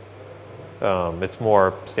 It's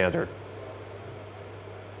more standard.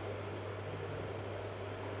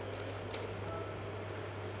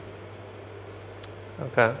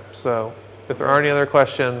 Okay, so if there aren't any other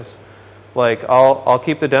questions, like I'll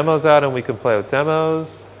keep the demos out and we can play with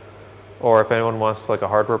demos. Or if anyone wants like a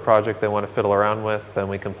hardware project they want to fiddle around with, then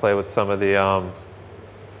we can play with some of the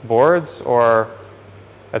boards. Or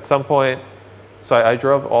at some point, so I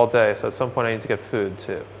drove all day, so at some point I need to get food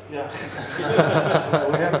too. Yeah,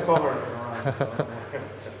 we have covered around.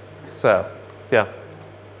 So, yeah.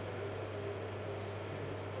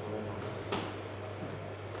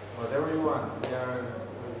 Whatever you want, we are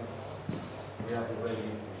ready.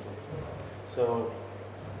 So,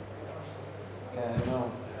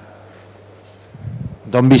 no.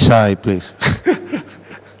 Don't be shy, please.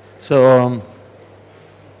 So,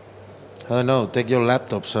 don't know, take your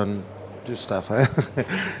laptops and do stuff.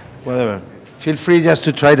 Whatever. Feel free just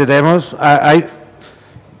to try the demos.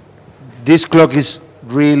 This clock is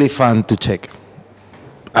really fun to check.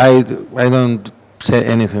 I don't say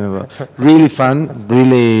anything about it. Really fun,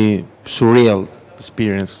 really surreal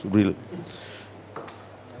experience, really.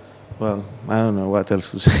 Well, I don't know what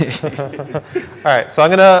else to say. All right, so I'm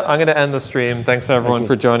gonna end the stream. Thanks everyone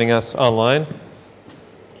for joining us online.